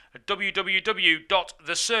life at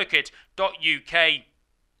www.thecircuit.uk.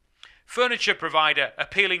 Furniture provider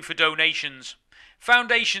appealing for donations.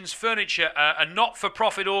 Foundations Furniture are a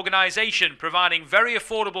not-for-profit organisation providing very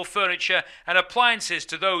affordable furniture and appliances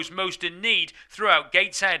to those most in need throughout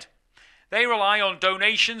Gateshead. They rely on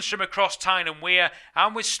donations from across Tyne and Wear,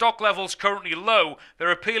 and with stock levels currently low,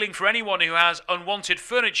 they're appealing for anyone who has unwanted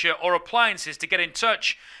furniture or appliances to get in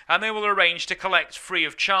touch, and they will arrange to collect free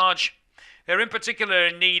of charge. They're in particular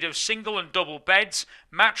in need of single and double beds,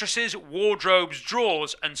 mattresses, wardrobes,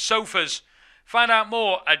 drawers and sofas. Find out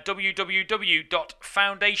more at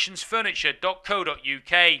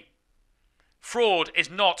www.foundationsfurniture.co.uk. Fraud is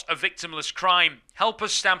not a victimless crime. Help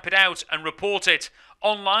us stamp it out and report it.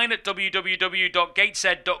 Online at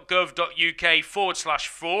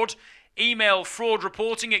www.gateshead.gov.uk/fraud. Email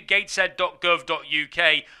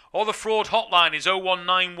fraudreporting@gateshead.gov.uk, or the fraud hotline is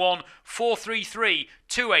 0191 433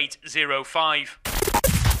 2805.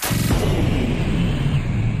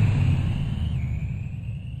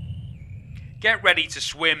 Get ready to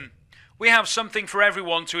swim. We have something for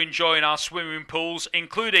everyone to enjoy in our swimming pools,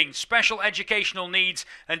 including special educational needs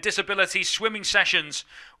and disability swimming sessions.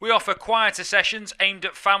 We offer quieter sessions aimed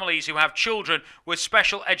at families who have children with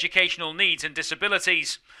special educational needs and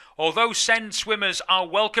disabilities. Although SEND swimmers are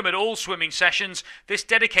welcome at all swimming sessions, this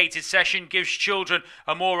dedicated session gives children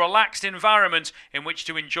a more relaxed environment in which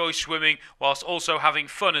to enjoy swimming whilst also having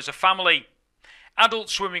fun as a family. Adult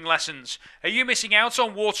swimming lessons. Are you missing out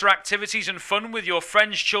on water activities and fun with your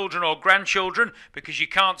friends, children or grandchildren because you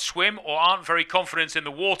can't swim or aren't very confident in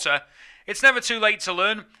the water? It's never too late to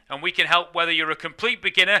learn, and we can help whether you're a complete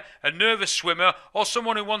beginner, a nervous swimmer or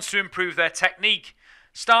someone who wants to improve their technique.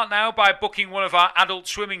 Start now by booking one of our adult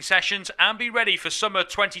swimming sessions and be ready for summer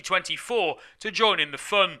 2024 to join in the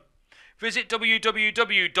fun. Visit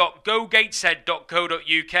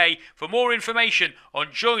www.gogateshead.co.uk for more information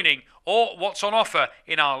on joining or what's on offer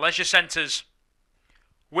in our leisure centres.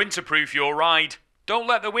 Winterproof your ride. Don't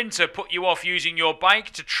let the winter put you off using your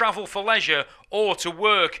bike to travel for leisure or to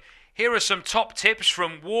work. Here are some top tips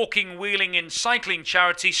from walking, wheeling and cycling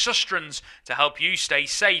charity Sustrans to help you stay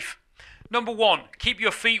safe. Number 1. Keep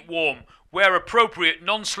your feet warm. Wear appropriate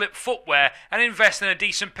non-slip footwear and invest in a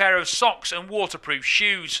decent pair of socks and waterproof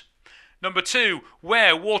shoes. Number 2.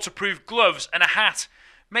 Wear waterproof gloves and a hat.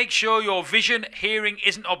 Make sure your vision, hearing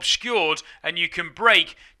isn't obscured and you can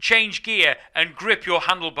brake, change gear and grip your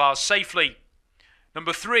handlebars safely.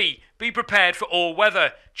 Number 3, be prepared for all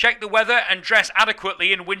weather. Check the weather and dress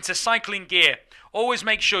adequately in winter cycling gear. Always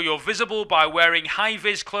make sure you're visible by wearing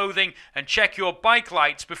high-vis clothing and check your bike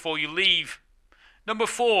lights before you leave. Number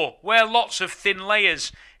 4, wear lots of thin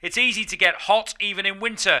layers. It's easy to get hot even in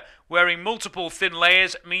winter. Wearing multiple thin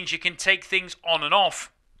layers means you can take things on and off.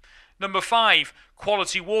 Number 5,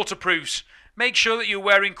 quality waterproofs. Make sure that you're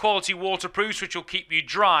wearing quality waterproofs which will keep you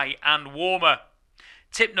dry and warmer.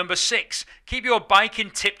 Tip number 6, keep your bike in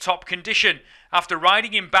tip-top condition. After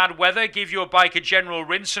riding in bad weather, give your bike a general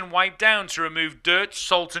rinse and wipe down to remove dirt,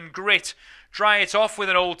 salt and grit. Dry it off with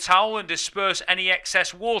an old towel and disperse any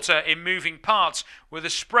excess water in moving parts with a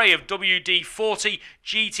spray of WD-40,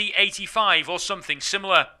 GT85 or something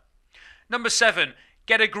similar. Number 7,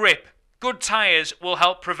 get a grip. Good tyres will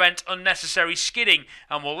help prevent unnecessary skidding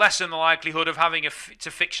and will lessen the likelihood of having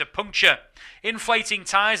to fix a puncture. Inflating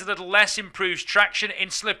tyres a little less improves traction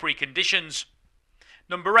in slippery conditions.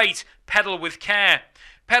 Number 8, pedal with care.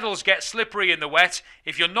 Pedals get slippery in the wet.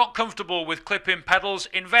 If you're not comfortable with clip-in pedals,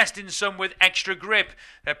 invest in some with extra grip.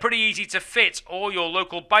 They're pretty easy to fit, or your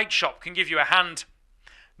local bike shop can give you a hand.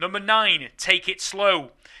 Number 9, take it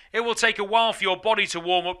slow. It will take a while for your body to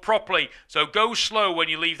warm up properly, so go slow when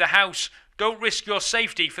you leave the house. Don't risk your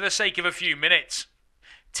safety for the sake of a few minutes.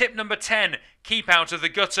 Tip number 10, keep out of the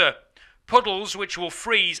gutter. Puddles which will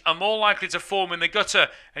freeze are more likely to form in the gutter,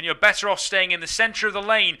 and you're better off staying in the centre of the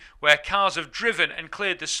lane where cars have driven and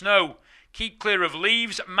cleared the snow. Keep clear of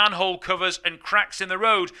leaves, manhole covers and cracks in the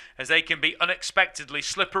road as they can be unexpectedly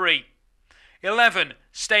slippery. 11.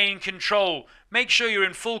 Stay in control. Make sure you're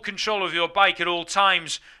in full control of your bike at all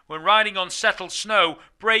times. When riding on settled snow,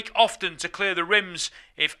 brake often to clear the rims.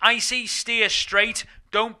 If icy, steer straight,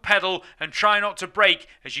 don't pedal and try not to brake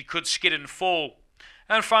as you could skid and fall.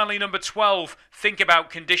 And finally, number 12, think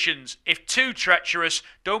about conditions. If too treacherous,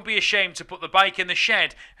 don't be ashamed to put the bike in the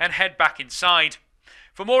shed and head back inside.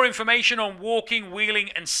 For more information on walking, wheeling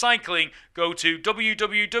and cycling, go to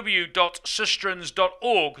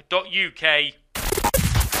www.sustrans.org.uk.